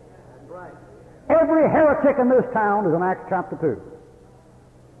 10. Right. Every heretic in this town is in Acts chapter 2.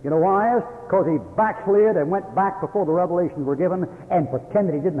 You know why? Because he backslid and went back before the revelations were given and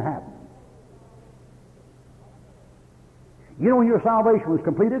pretended he didn't happen. You know when your salvation was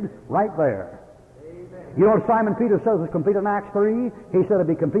completed? Right there. Amen. You know what Simon Peter says was completed in Acts 3? He said it'd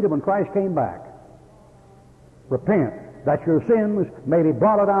be completed when Christ came back. Repent, that your sins may be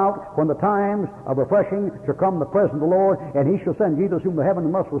blotted out when the times of refreshing shall come the presence of the Lord, and he shall send Jesus whom the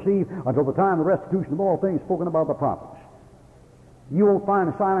heaven must receive until the time of the restitution of all things spoken about the prophets. You won't find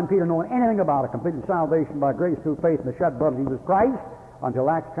Simon Peter knowing anything about a completed salvation by grace through faith in the shed blood of Jesus Christ until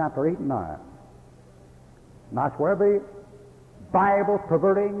Acts chapter 8 and 9. And that's where the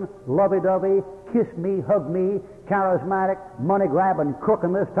Bible-perverting, lovey-dovey, kiss-me, hug-me, charismatic, money-grabbing crook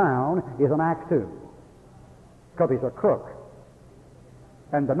in this town is in Acts 2. Because he's a crook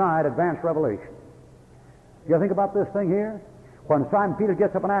and denied advanced revelation. You think about this thing here? When Simon Peter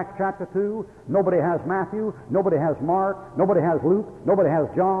gets up in Acts chapter 2, nobody has Matthew, nobody has Mark, nobody has Luke, nobody has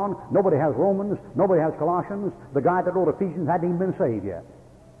John, nobody has Romans, nobody has Colossians. The guy that wrote Ephesians hadn't even been saved yet.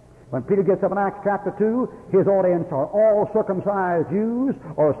 When Peter gets up in Acts chapter 2, his audience are all circumcised Jews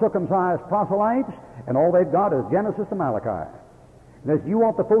or circumcised proselytes, and all they've got is Genesis to Malachi. And as you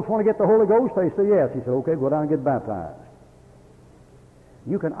want the folks want to get the Holy Ghost, they say yes. He said, okay, go down and get baptized.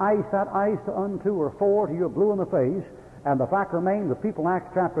 You can ice that ice to unto or 4 till you're blue in the face, and the fact remains the people in Acts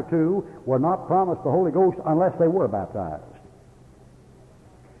chapter 2 were not promised the Holy Ghost unless they were baptized.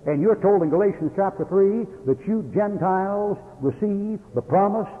 And you're told in Galatians chapter 3 that you Gentiles receive the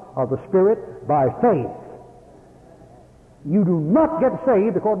promise of the Spirit by faith. You do not get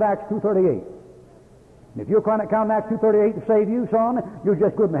saved according to Acts 2:38. And if you're trying to count Acts 2:38 to save you, son, you're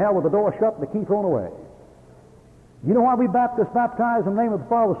just good in hell with the door shut and the key thrown away. You know why we Baptists baptize in the name of the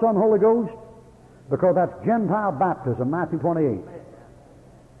Father, the Son, and the Holy Ghost? Because that's Gentile baptism, Matthew 28.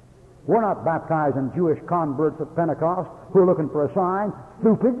 We're not baptizing Jewish converts at Pentecost who are looking for a sign.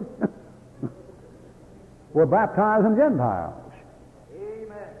 Stupid. We're baptizing Gentiles.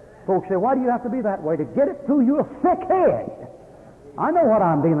 Amen. Folks say, why do you have to be that way? To get it through your thick head. I know what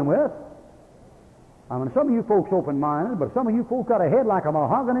I'm dealing with. I mean, some of you folks open-minded, but some of you folks got a head like a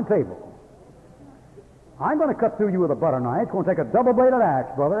mahogany table. I'm going to cut through you with a butter knife. It's going to take a double-bladed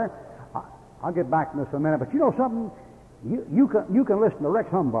axe, brother. I'll get back to this in a minute. But you know something? You can listen to Rex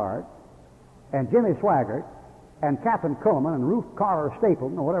Humbard and Jimmy Swaggart and Captain Coleman and Ruth Carter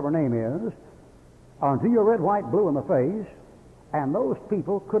Stapleton, or whatever her name is, until you're red, white, blue in the face, and those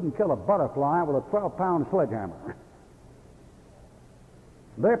people couldn't kill a butterfly with a 12-pound sledgehammer.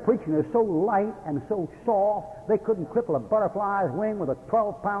 Their preaching is so light and so soft, they couldn't cripple a butterfly's wing with a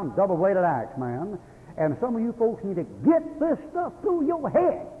 12-pound double-bladed axe, man. And some of you folks need to get this stuff through your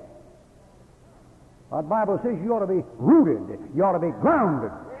head. The Bible says you ought to be rooted. You ought to be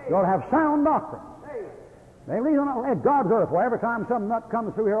grounded. You ought to have sound doctrine. The reason at God's earth, where every time some nut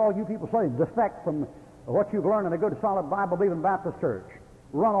comes through here, all you people say defect from what you've learned in a good, solid Bible-believing Baptist church.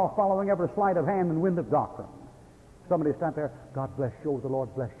 Run off following every sleight of hand and wind of doctrine. Somebody stand there, God bless you, the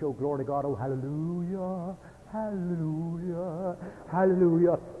Lord bless you, glory to God, oh hallelujah, hallelujah,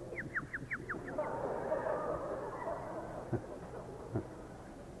 hallelujah.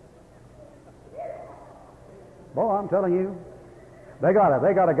 Boy, I'm telling you, they got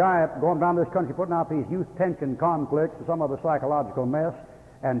a guy going down this country putting out these youth tension conflicts and some other psychological mess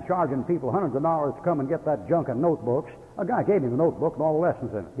and charging people hundreds of dollars to come and get that junk and notebooks. A guy gave me the notebook and all the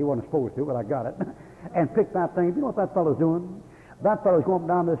lessons in it. He wasn't supposed to, but I got it. And picked that thing. You know what that fellow's doing? That fellow's going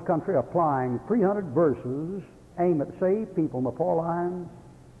down this country applying 300 verses aimed at saved people in the Pauline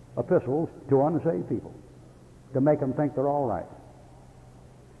epistles to unsaved people to make them think they're all right.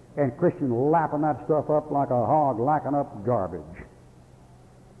 And Christians lapping that stuff up like a hog lacking up garbage.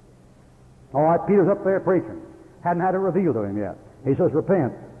 All right, Peter's up there preaching. Hadn't had it revealed to him yet. He says,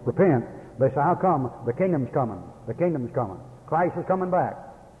 repent, repent. They say, how come? The kingdom's coming. The kingdom's coming. Christ is coming back.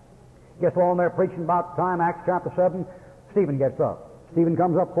 Gets along there preaching about the time, Acts chapter 7. Stephen gets up. Stephen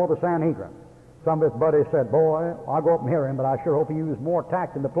comes up before the Sanhedrin. Some of his buddies said, boy, I'll go up and hear him, but I sure hope he used more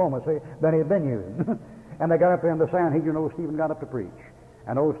tact and diplomacy than he'd been using. And they got up there in the Sanhedrin, old Stephen got up to preach.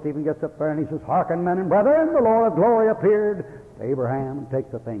 And old Stephen gets up there and he says, hearken, men and brethren, the Lord of glory appeared to Abraham, and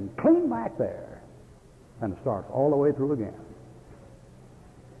takes the thing clean back there and starts all the way through again.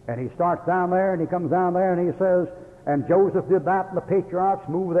 And he starts down there and he comes down there and he says, and Joseph did that, and the patriarchs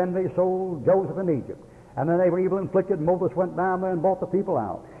moved, then they sold Joseph in Egypt. And then they were evil inflicted, and Moses went down there and bought the people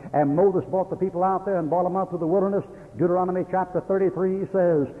out. And Moses bought the people out there and brought them out to the wilderness. Deuteronomy chapter 33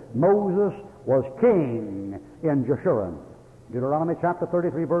 says Moses was king in Jeshurun. Deuteronomy chapter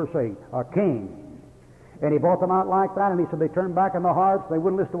 33 verse 8, a king. And he brought them out like that, and he said they turned back in their hearts, they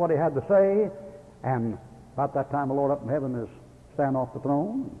wouldn't listen to what he had to say. And about that time the Lord up in heaven is standing off the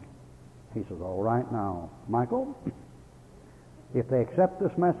throne. He says, all right now, Michael, if they accept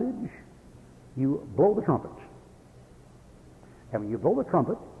this message, you blow the trumpets. And when you blow the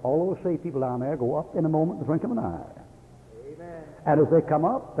trumpet, all those saved people down there go up in a moment, the blink of an eye. Amen. And as they come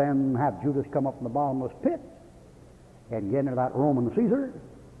up, then have Judas come up from the bottomless pit and get into that Roman Caesar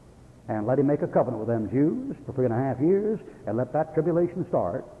and let him make a covenant with them Jews for 3.5 years and let that tribulation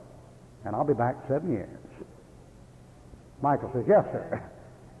start, and I'll be back 7 years. Michael says, yes, sir.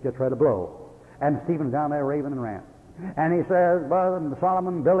 Gets ready to blow. And Stephen's down there raving and ranting. And he says, Brother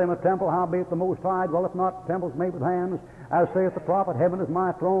Solomon, build him a temple, howbeit the Most High dwelleth not temples made with hands. As saith the prophet, heaven is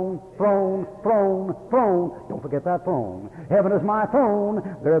my throne, throne, throne, throne. Don't forget that throne. Heaven is my throne,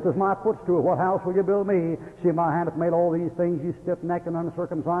 the earth is my footstool. What house will you build me? See, my hand hath made all these things, you stiff-necked and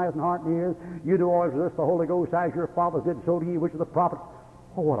uncircumcised in heart and ears. You do always resist the Holy Ghost as your fathers did, so do ye, which are the prophets.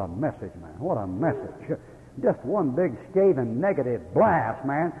 Oh, what a message, man. What a message. Just one big scathing negative blast,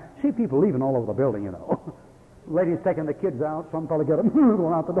 man. See people leaving all over the building, you know. Ladies taking the kids out, some fellow get them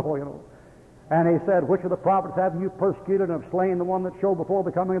going out the door, you know. And he said, which of the prophets have you persecuted and have slain the one that showed before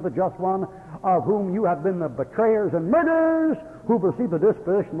the coming of the just one, of whom you have been the betrayers and murderers, who received the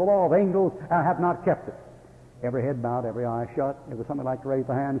disposition of the law of angels and have not kept it? Every head bowed, every eye shut. If there's somebody like to raise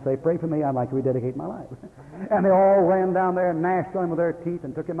their hand and say, pray for me, I'd like to rededicate my life. And they all ran down there and gnashed on him with their teeth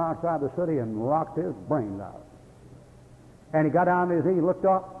and took him outside the city and rocked his brains out. And he got down to his knee, looked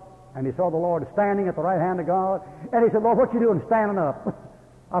up, and he saw the Lord standing at the right hand of God. And he said, Lord, what you doing standing up?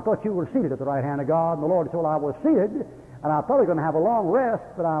 I thought you were seated at the right hand of God. And the Lord said, well, I was seated, and I thought I was going to have a long rest,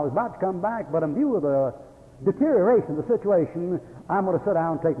 but I was about to come back. But in view of the deterioration of the situation, I'm going to sit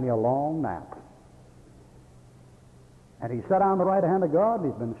down and take me a long nap. And he sat down on the right hand of God,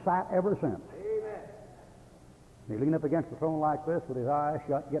 and he's been sat ever since. Amen. He leaned up against the throne like this with his eyes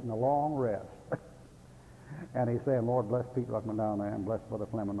shut, getting a long rest. And he's saying, Lord, bless Pete Ruckman down there, and bless Brother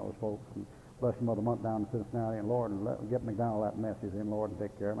Fleming and those folks, and bless Mother Munt down in Cincinnati, and Lord, and get McDonald that mess he's in, Lord, and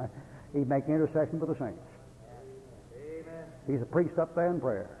take care of him. He'd make intercession for the saints. Amen. He's a priest up there in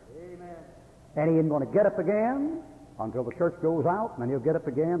prayer. Amen. And he ain't going to get up again until the church goes out, and then he'll get up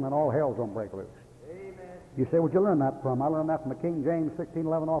again, and all hell's going to break loose. You say, where'd you learn that from? I learned that from the King James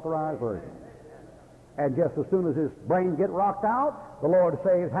 1611 Authorized Version. And just as soon as his brain get rocked out, the Lord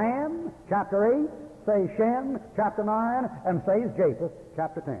saves Ham, chapter 8, saves Shem, chapter 9, and saves Japheth,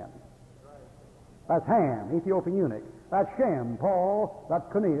 chapter 10. That's Ham, Ethiopian eunuch. That's Shem, Paul, that's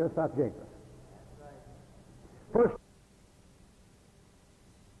Cornelius, that's Japheth. First,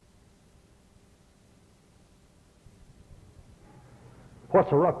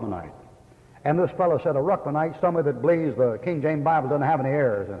 what's a Ruckmanite? And this fellow said a Ruckmanite, somebody that believes the King James Bible doesn't have any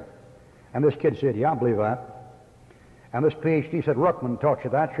errors in it. And this kid said, yeah, I believe that. And this PhD said, Ruckman taught you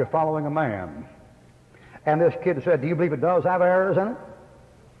that. You're following a man. And this kid said, do you believe it does have errors in it?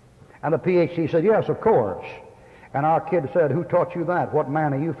 And the PhD said, yes, of course. And our kid said, who taught you that? What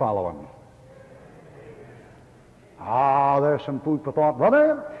man are you following? Ah, there's some food for thought.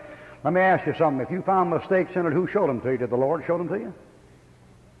 Brother, let me ask you something. If you found mistakes in it, who showed them to you? Did the Lord show them to you?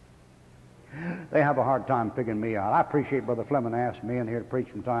 They have a hard time figuring me out. I appreciate Brother Fleming asked me in here to preach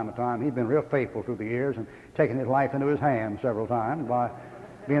from time to time. He's been real faithful through the years and taken his life into his hands several times by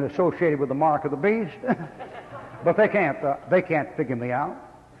being associated with the mark of the beast. But they can't figure me out.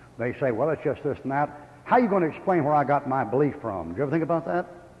 They say, well, it's just this and that. How are you going to explain where I got my belief from? Did you ever think about that?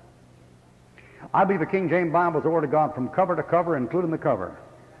 I believe the King James Bible is the Word of God from cover to cover, including the cover.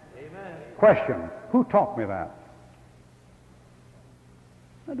 Amen. Question, who taught me that?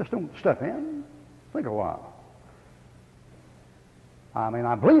 I just don't step in. Think a while. I mean,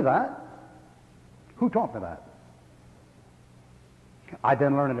 I believe that. Who taught me that? I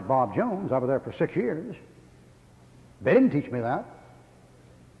didn't learn it at Bob Jones. I was there for 6 years. They didn't teach me that.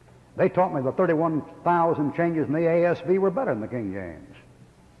 They taught me the 31,000 changes in the ASV were better than the King James.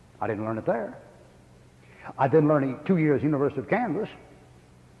 I didn't learn it there. I didn't learn it 2 years at the University of Kansas.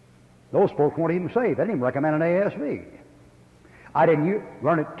 Those folks weren't even saved. They didn't even recommend an ASV. I didn't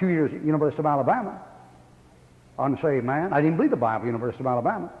learn it 2 years at the University of Alabama. Unsaved man. I didn't believe the Bible at the University of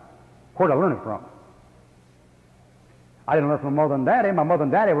Alabama. Where did I learn it from? I didn't learn from my mother and daddy. My mother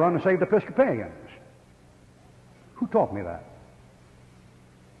and daddy were unsaved Episcopalians. Who taught me that?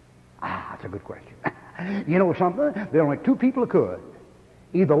 Ah, that's a good question. You know something? There are only two people who could.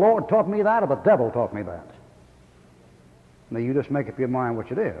 Either the Lord taught me that or the devil taught me that. Now you just make up your mind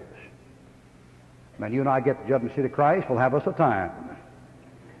which it is. When you and I get the judgment seat of Christ, we'll have us a time.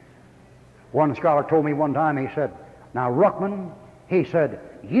 One scholar told me one time, he said, now Ruckman, he said,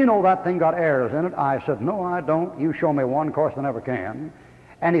 you know that thing got errors in it. I said, no, I don't. You show me one, of course I never can.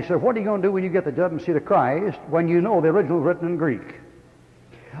 And he said, what are you going to do when you get the judgment seat of Christ when you know the original is written in Greek?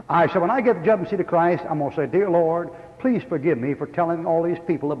 I said, when I get the judgment seat of Christ, I'm going to say, dear Lord, please forgive me for telling all these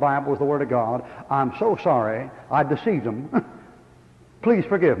people the Bible is the Word of God. I'm so sorry I deceived them. Please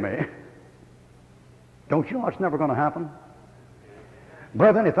forgive me. Don't you know it's never going to happen?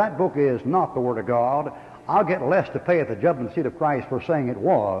 Brethren, if that book is not the Word of God, I'll get less to pay at the judgment seat of Christ for saying it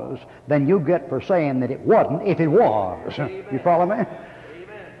was than you get for saying that it wasn't if it was. Amen. You follow me? Amen.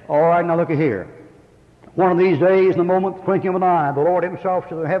 All right, now look at here. One of these days, in the moment, the twinkling of an eye, the Lord himself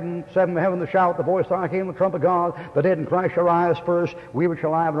shall seven heaven to shout, the voice of the trump of God, the dead in Christ shall rise first, we which are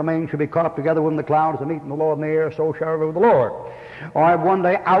alive remain shall be caught up together with the clouds to meet the Lord in the air, so shall we with the Lord. All right, one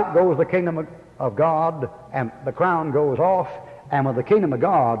day out goes the kingdom of God, and the crown goes off, and with the kingdom of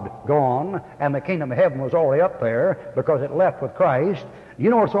God gone, and the kingdom of heaven was already up there, because it left with Christ, you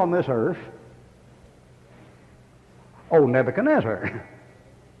know what's on this earth? Oh, Nebuchadnezzar.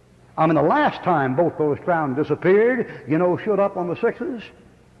 I mean, the last time both those crowns disappeared, you know, showed up on the sixes?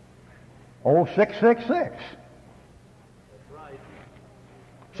 Oh, 666. Right.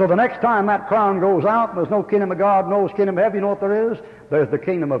 So the next time that crown goes out, there's no kingdom of God, no kingdom of heaven, you know what there is? There's the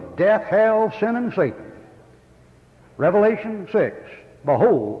kingdom of death, hell, sin, and Satan. Revelation 6,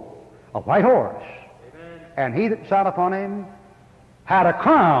 behold, a white horse, amen, and he that sat upon him had a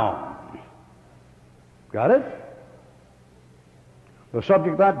crown. Got it? The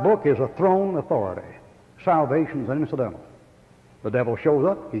subject of that book is a throne authority. Salvation's incidental. The devil shows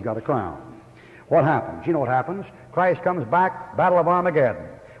up, he's got a crown. What happens? You know what happens? Christ comes back, Battle of Armageddon.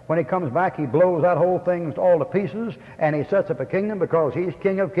 When he comes back, he blows that whole thing all to pieces, and he sets up a kingdom because he's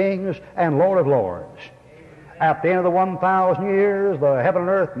King of kings and Lord of lords. At the end of the 1,000 years, the heaven and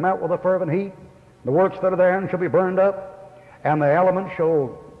earth melt with a fervent heat. The works that are therein shall be burned up, and the elements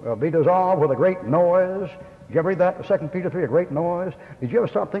shall be dissolved with a great noise. Did you ever read that in 2 Peter 3, a great noise? Did you ever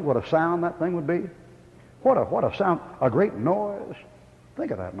start thinking what a sound that thing would be? What a sound, a great noise.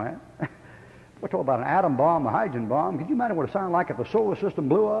 Think of that, man. We're talking about an atom bomb, a hydrogen bomb. Could you imagine what it sounded like if the solar system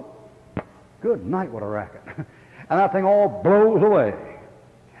blew up? Good night, what a racket. And that thing all blows away.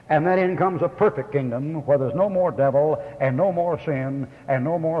 And then in comes a perfect kingdom where there's no more devil and no more sin and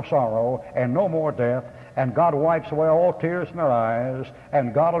no more sorrow and no more death, and God wipes away all tears from their eyes,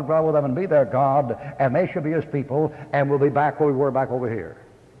 and God will dwell with them and be their God, and they shall be his people, and we'll be back where we were back over here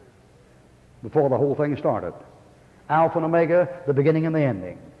before the whole thing started. Alpha and Omega, the beginning and the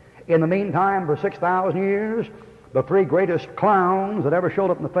ending. In the meantime, for 6,000 years, the three greatest clowns that ever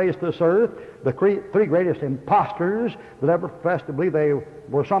showed up on the face of this earth, the three greatest imposters that ever professed to believe they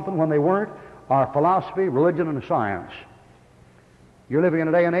were something when they weren't, are philosophy, religion, and science. You're living in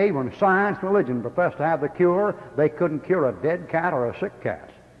a day and age when science and religion profess to have the cure. They couldn't cure a dead cat or a sick cat.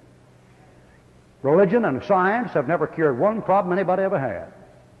 Religion and science have never cured one problem anybody ever had.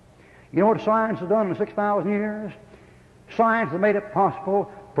 You know what science has done in 6,000 years? Science has made it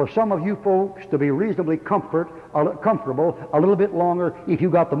possible for some of you folks to be reasonably comfortable a little bit longer if you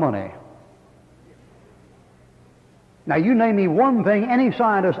got the money. Now, you name me one thing any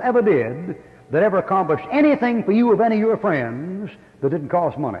scientist ever did that ever accomplished anything for you of any of your friends that didn't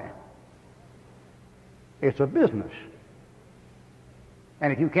cost money. It's a business.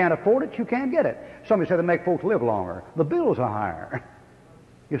 And if you can't afford it, you can't get it. Somebody said they make folks live longer. The bills are higher.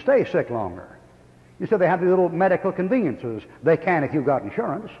 You stay sick longer. You said they have these little medical conveniences. They can if you've got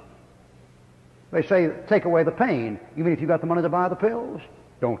insurance. They say, take away the pain. You mean if you've got the money to buy the pills?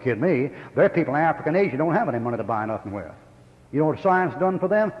 Don't kid me. There are people in Africa and Asia who don't have any money to buy nothing with. You know what science done for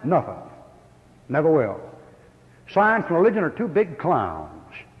them? Nothing. Never will. Science and religion are two big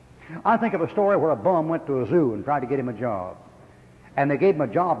clowns. I think of a story where a bum went to a zoo and tried to get him a job. And they gave him a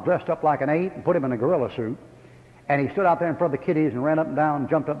job dressed up like an ape and put him in a gorilla suit. And he stood out there in front of the kiddies and ran up and down,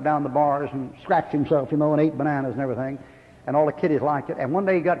 jumped up and down the bars and scratched himself, and ate bananas and everything. And all the kiddies liked it. And one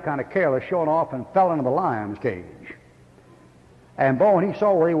day he got kind of careless, showing off, and fell into the lion's cage. And boy, when he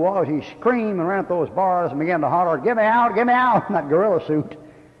saw where he was, he screamed and ran up those bars and began to holler, get me out, in that gorilla suit.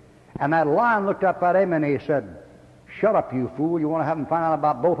 And that lion looked up at him and he said, shut up, you fool. You want to have him find out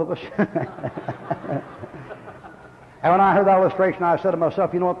about both of us? And when I heard that illustration, I said to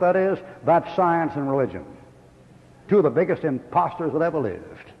myself, you know what that is? That's science and religion. Two of the biggest imposters that ever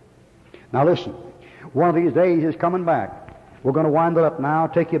lived. Now listen, one of these days is coming back. We're going to wind it up now.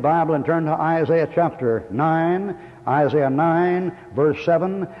 Take your Bible and turn to Isaiah chapter 9, Isaiah 9, verse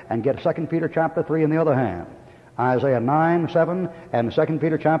 7, and get 2 Peter chapter 3 in the other hand. Isaiah 9, 7, and 2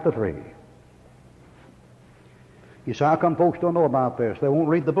 Peter chapter 3. You say, how come folks don't know about this? They won't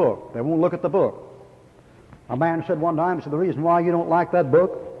read the book. They won't look at the book. A man said one time, the reason why you don't like that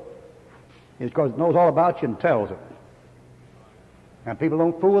book is because it knows all about you and tells it. And people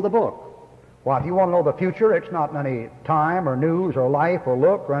don't fool with the book. Well, if you want to know the future, it's not in any Time or News or Life or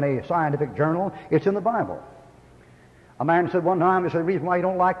Look or any scientific journal. It's in the Bible. A man said one time, the reason why you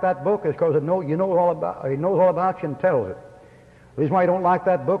don't like that book is because it knows all about you and tells it. The reason why you don't like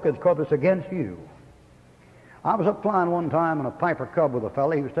that book is because it's against you. I was up flying one time in a Piper Cub with a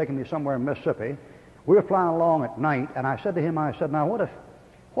fellow. He was taking me somewhere in Mississippi. We were flying along at night, and I said to him, I said, now what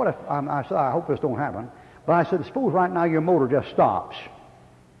if, I said, I hope this don't happen, but I said, suppose right now your motor just stops.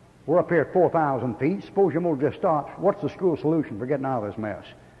 We're up here at 4,000 feet. Suppose your motor just stops. What's the school solution for getting out of this mess?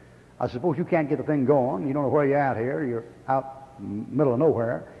 I suppose you can't get the thing going. You don't know where you're at here. You're out in the middle of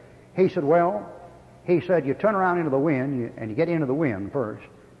nowhere. He said, you turn around into the wind, and you get into the wind first.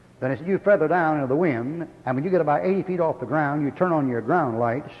 Then he said, you feather down into the wind, and when you get about 80 feet off the ground, you turn on your ground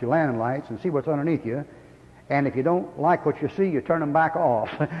lights, your landing lights, and see what's underneath you. And if you don't like what you see, you turn them back off.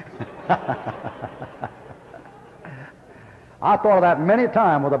 I thought of that many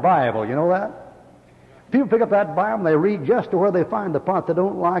times with the Bible, you know that? People pick up that Bible and they read just to where they find the part they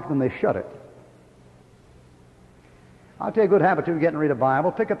don't like, then they shut it. I'll tell you a good habit too, getting to read a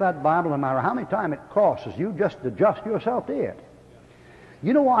Bible. Pick up that Bible, no matter how many times it crosses you, just adjust yourself to it.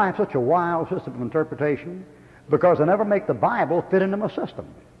 You know why I have such a wild system of interpretation? Because I never make the Bible fit into my system.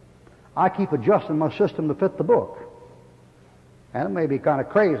 I keep adjusting my system to fit the book. And it may be kind of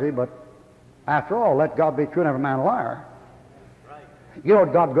crazy, but after all, let God be true and every man a liar. You know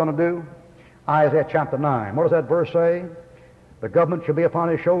what God's going to do? Isaiah chapter 9. What does that verse say? The government shall be upon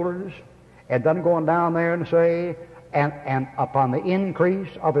his shoulders. And then going down there and say, and upon the increase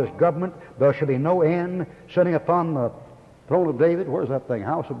of his government there shall be no end, sitting upon the throne of David. Where's that thing?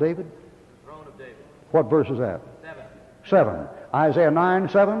 House of David? Throne of David. What verse is that? 7. Isaiah 9,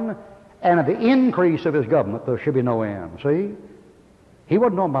 7. And of the increase of his government there shall be no end. See? He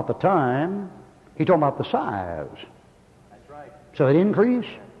wasn't talking about the time. He talking about the size. That's right. So the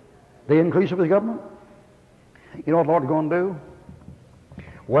increase of his government. You know what the Lord's going to do?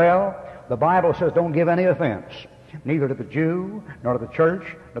 Well, the Bible says don't give any offense, neither to the Jew, nor to the church,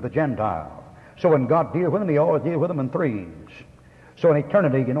 nor the Gentile. So when God deals with them, he always deals with them in threes. So in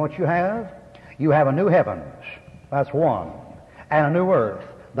eternity, you know what you have? You have a new heavens. That's one. And a new earth.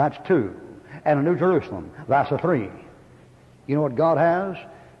 That's two. And a new Jerusalem. That's a three. You know what God has?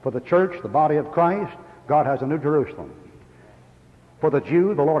 For the church, the body of Christ, God has a new Jerusalem. For the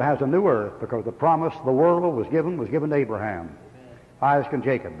Jew, the Lord has a new earth, because the promise of the world was given to Abraham, Isaac, and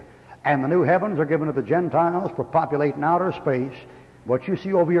Jacob. And the new heavens are given to the Gentiles for populating outer space. What you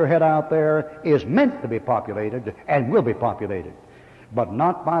see over your head out there is meant to be populated and will be populated, but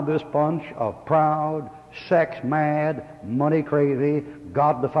not by this bunch of proud, sex-mad, money-crazy,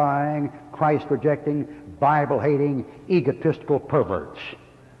 God-defying, Christ-rejecting, Bible-hating, egotistical perverts.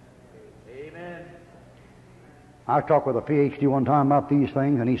 Amen. I talked with a PhD one time about these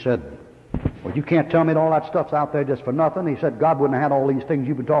things, and he said, well, you can't tell me that all that stuff's out there just for nothing. He said, God wouldn't have had all these things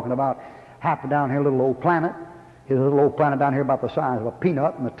you've been talking about happen down here, little old planet. His little old planet down here about the size of a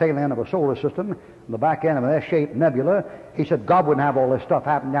peanut and the tail end of a solar system and the back end of an S-shaped nebula. He said, God wouldn't have all this stuff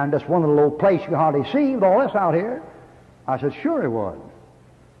happen down just one little old place you can hardly see with all this out here. I said, sure he would.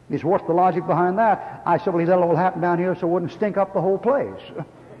 He said, what's the logic behind that? I said, well, he let it all happen down here so it wouldn't stink up the whole place.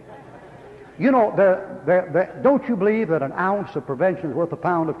 You know, don't you believe that an ounce of prevention is worth a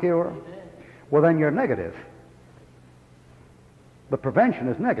pound of cure? Well, then you're negative. The prevention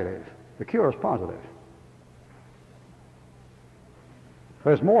is negative. The cure is positive.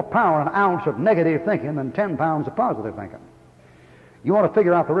 There's more power in an ounce of negative thinking than 10 pounds of positive thinking. You want to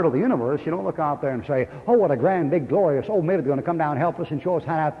figure out the riddle of the universe, you don't look out there and say, oh, what a grand, big, glorious, oh, maybe they're going to come down and help us and show us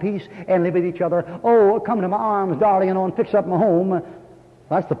how to have peace and live with each other. Oh, come to my arms, darling, and fix up my home.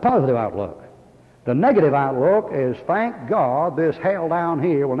 That's the positive outlook. The negative outlook is, thank God, this hell down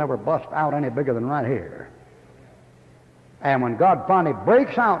here will never bust out any bigger than right here. And when God finally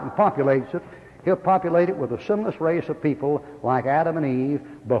breaks out and populates it, He'll populate it with a sinless race of people like Adam and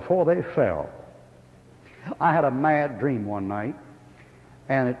Eve before they fell. I had a mad dream one night,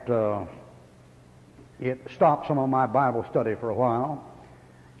 and it stopped some of my Bible study for a while.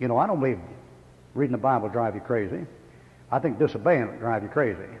 You know, I don't believe reading the Bible will drive you crazy. I think disobeying it will drive you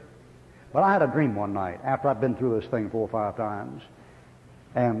crazy. But I had a dream one night after I'd been through this thing 4 or 5 times,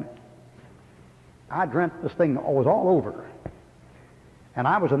 and I dreamt this thing was all over, and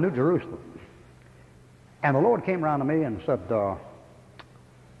I was in New Jerusalem. And the Lord came around to me and said,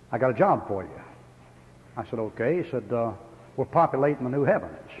 I got a job for you. I said, okay. He said, we're populating the new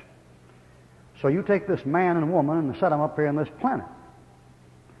heavens. So you take this man and woman and set them up here on this planet.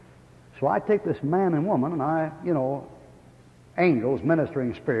 So I take this man and woman and I, you know, angels,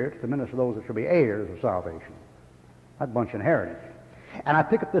 ministering spirits, to minister those that shall be heirs of salvation. That bunch inherited. And I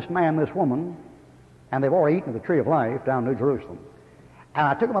pick up this man, this woman, and they've already eaten of the tree of life down in New Jerusalem. And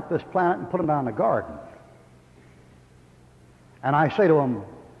I took them up this planet and put them down in the garden. And I say to them,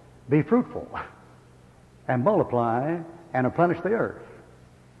 be fruitful and multiply and replenish the earth.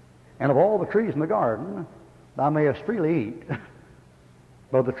 And of all the trees in the garden, thou mayest freely eat.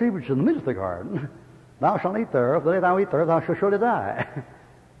 But of the tree which is in the midst of the garden, thou shalt eat thereof. The day thou eat thereof, thou shalt surely die.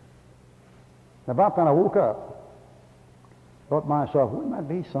 About then I woke up, thought to myself, wouldn't that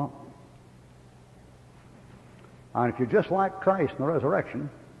be something? And if you're just like Christ in the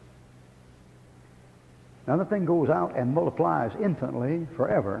resurrection, now the thing goes out and multiplies infinitely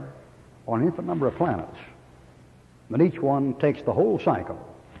forever on an infinite number of planets. And each one takes the whole cycle.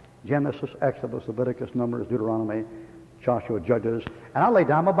 Genesis, Exodus, Leviticus, Numbers, Deuteronomy, Joshua, Judges. And I lay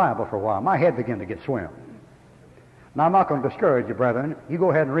down my Bible for a while. My head began to get swim. Now I'm not going to discourage you, brethren. You go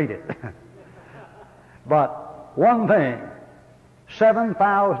ahead and read it. But one thing,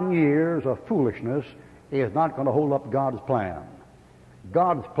 7,000 years of foolishness is not going to hold up God's plan.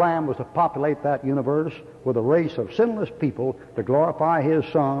 God's plan was to populate that universe with a race of sinless people to glorify His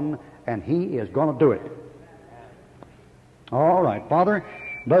Son, and He is going to do it. All right, Father,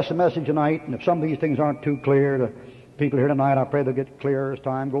 bless the message tonight, and if some of these things aren't too clear to people here tonight, I pray they'll get clearer as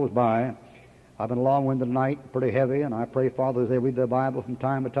time goes by. I've been long-winded tonight, pretty heavy, and I pray, Father, as they read the Bible from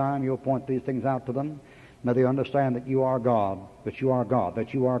time to time, you'll point these things out to them. May they understand that you are God, that you are God,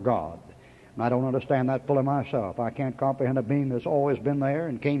 that you are God. And I don't understand that fully myself. I can't comprehend a being that's always been there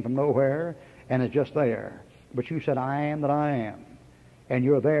and came from nowhere and is just there. But you said, I am that I am. And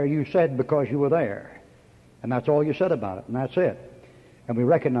you're there, you said, because you were there. And that's all you said about it, and that's it. And we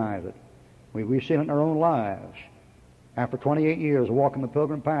recognize it. We've seen it in our own lives. After 28 years of walking the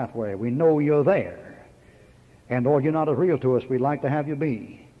pilgrim pathway, we know you're there. And Lord, you're not as real to us we'd like to have you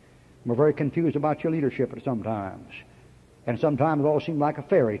be. We're very confused about your leadership at sometimes. And sometimes it all seems like a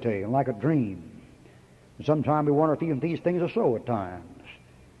fairy tale, like a dream. And sometimes we wonder if even these things are so at times.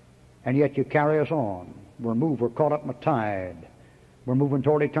 And yet you carry us on. We're caught up in a tide. We're moving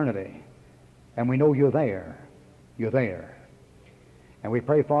toward eternity. And we know you're there. You're there. And we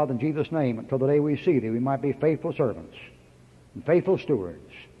pray, Father, in Jesus' name, until the day we see Thee, we might be faithful servants and faithful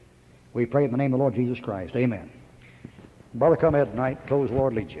stewards. We pray in the name of the Lord Jesus Christ. Amen. Brother, come ahead tonight. Close, the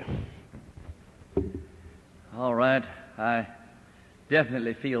Lord leads you. All right. I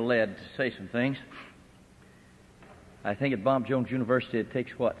definitely feel led to say some things. I think at Bob Jones University it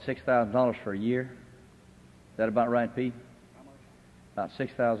takes, what, $6,000 for a year? Is that about right, Pete? About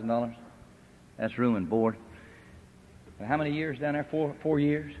 $6,000. That's room and board. And how many years down there? 4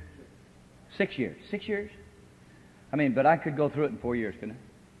 years? 6 years. 6 years? I mean, but I could go through it in 4 years, couldn't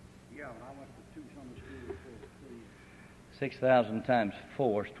I? Yeah, when I went to 2 Sunday schools for 3 years. 6,000 times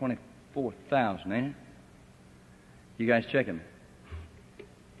 4 is 24,000, ain't it? You guys check them.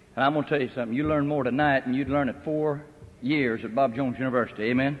 And I'm going to tell you something. You learn more tonight than you'd learn at 4 years at Bob Jones University.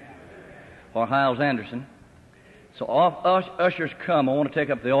 Amen? Or Hiles Anderson. So ushers come. I want to take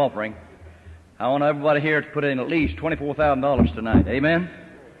up the offering. I want everybody here to put in at least $24,000 tonight. Amen?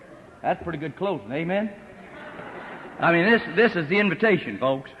 That's pretty good closing. Amen? I mean, this is the invitation,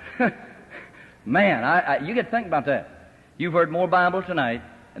 folks. Man, you get to think about that. You've heard more Bible tonight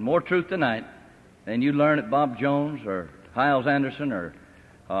and more truth tonight than you learn at Bob Jones or Hiles Anderson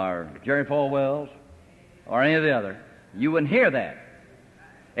or Jerry Falwell's or any of the other. You wouldn't hear that.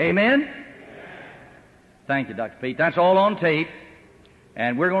 Amen? Thank you, Dr. Pete. That's all on tape,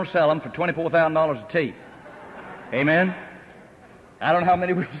 and we're going to sell them for $24,000 a tape. Amen? I don't know how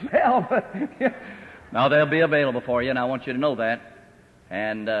many we'll sell, but no, they'll be available for you, and I want you to know that.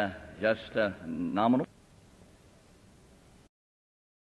 And just nominal.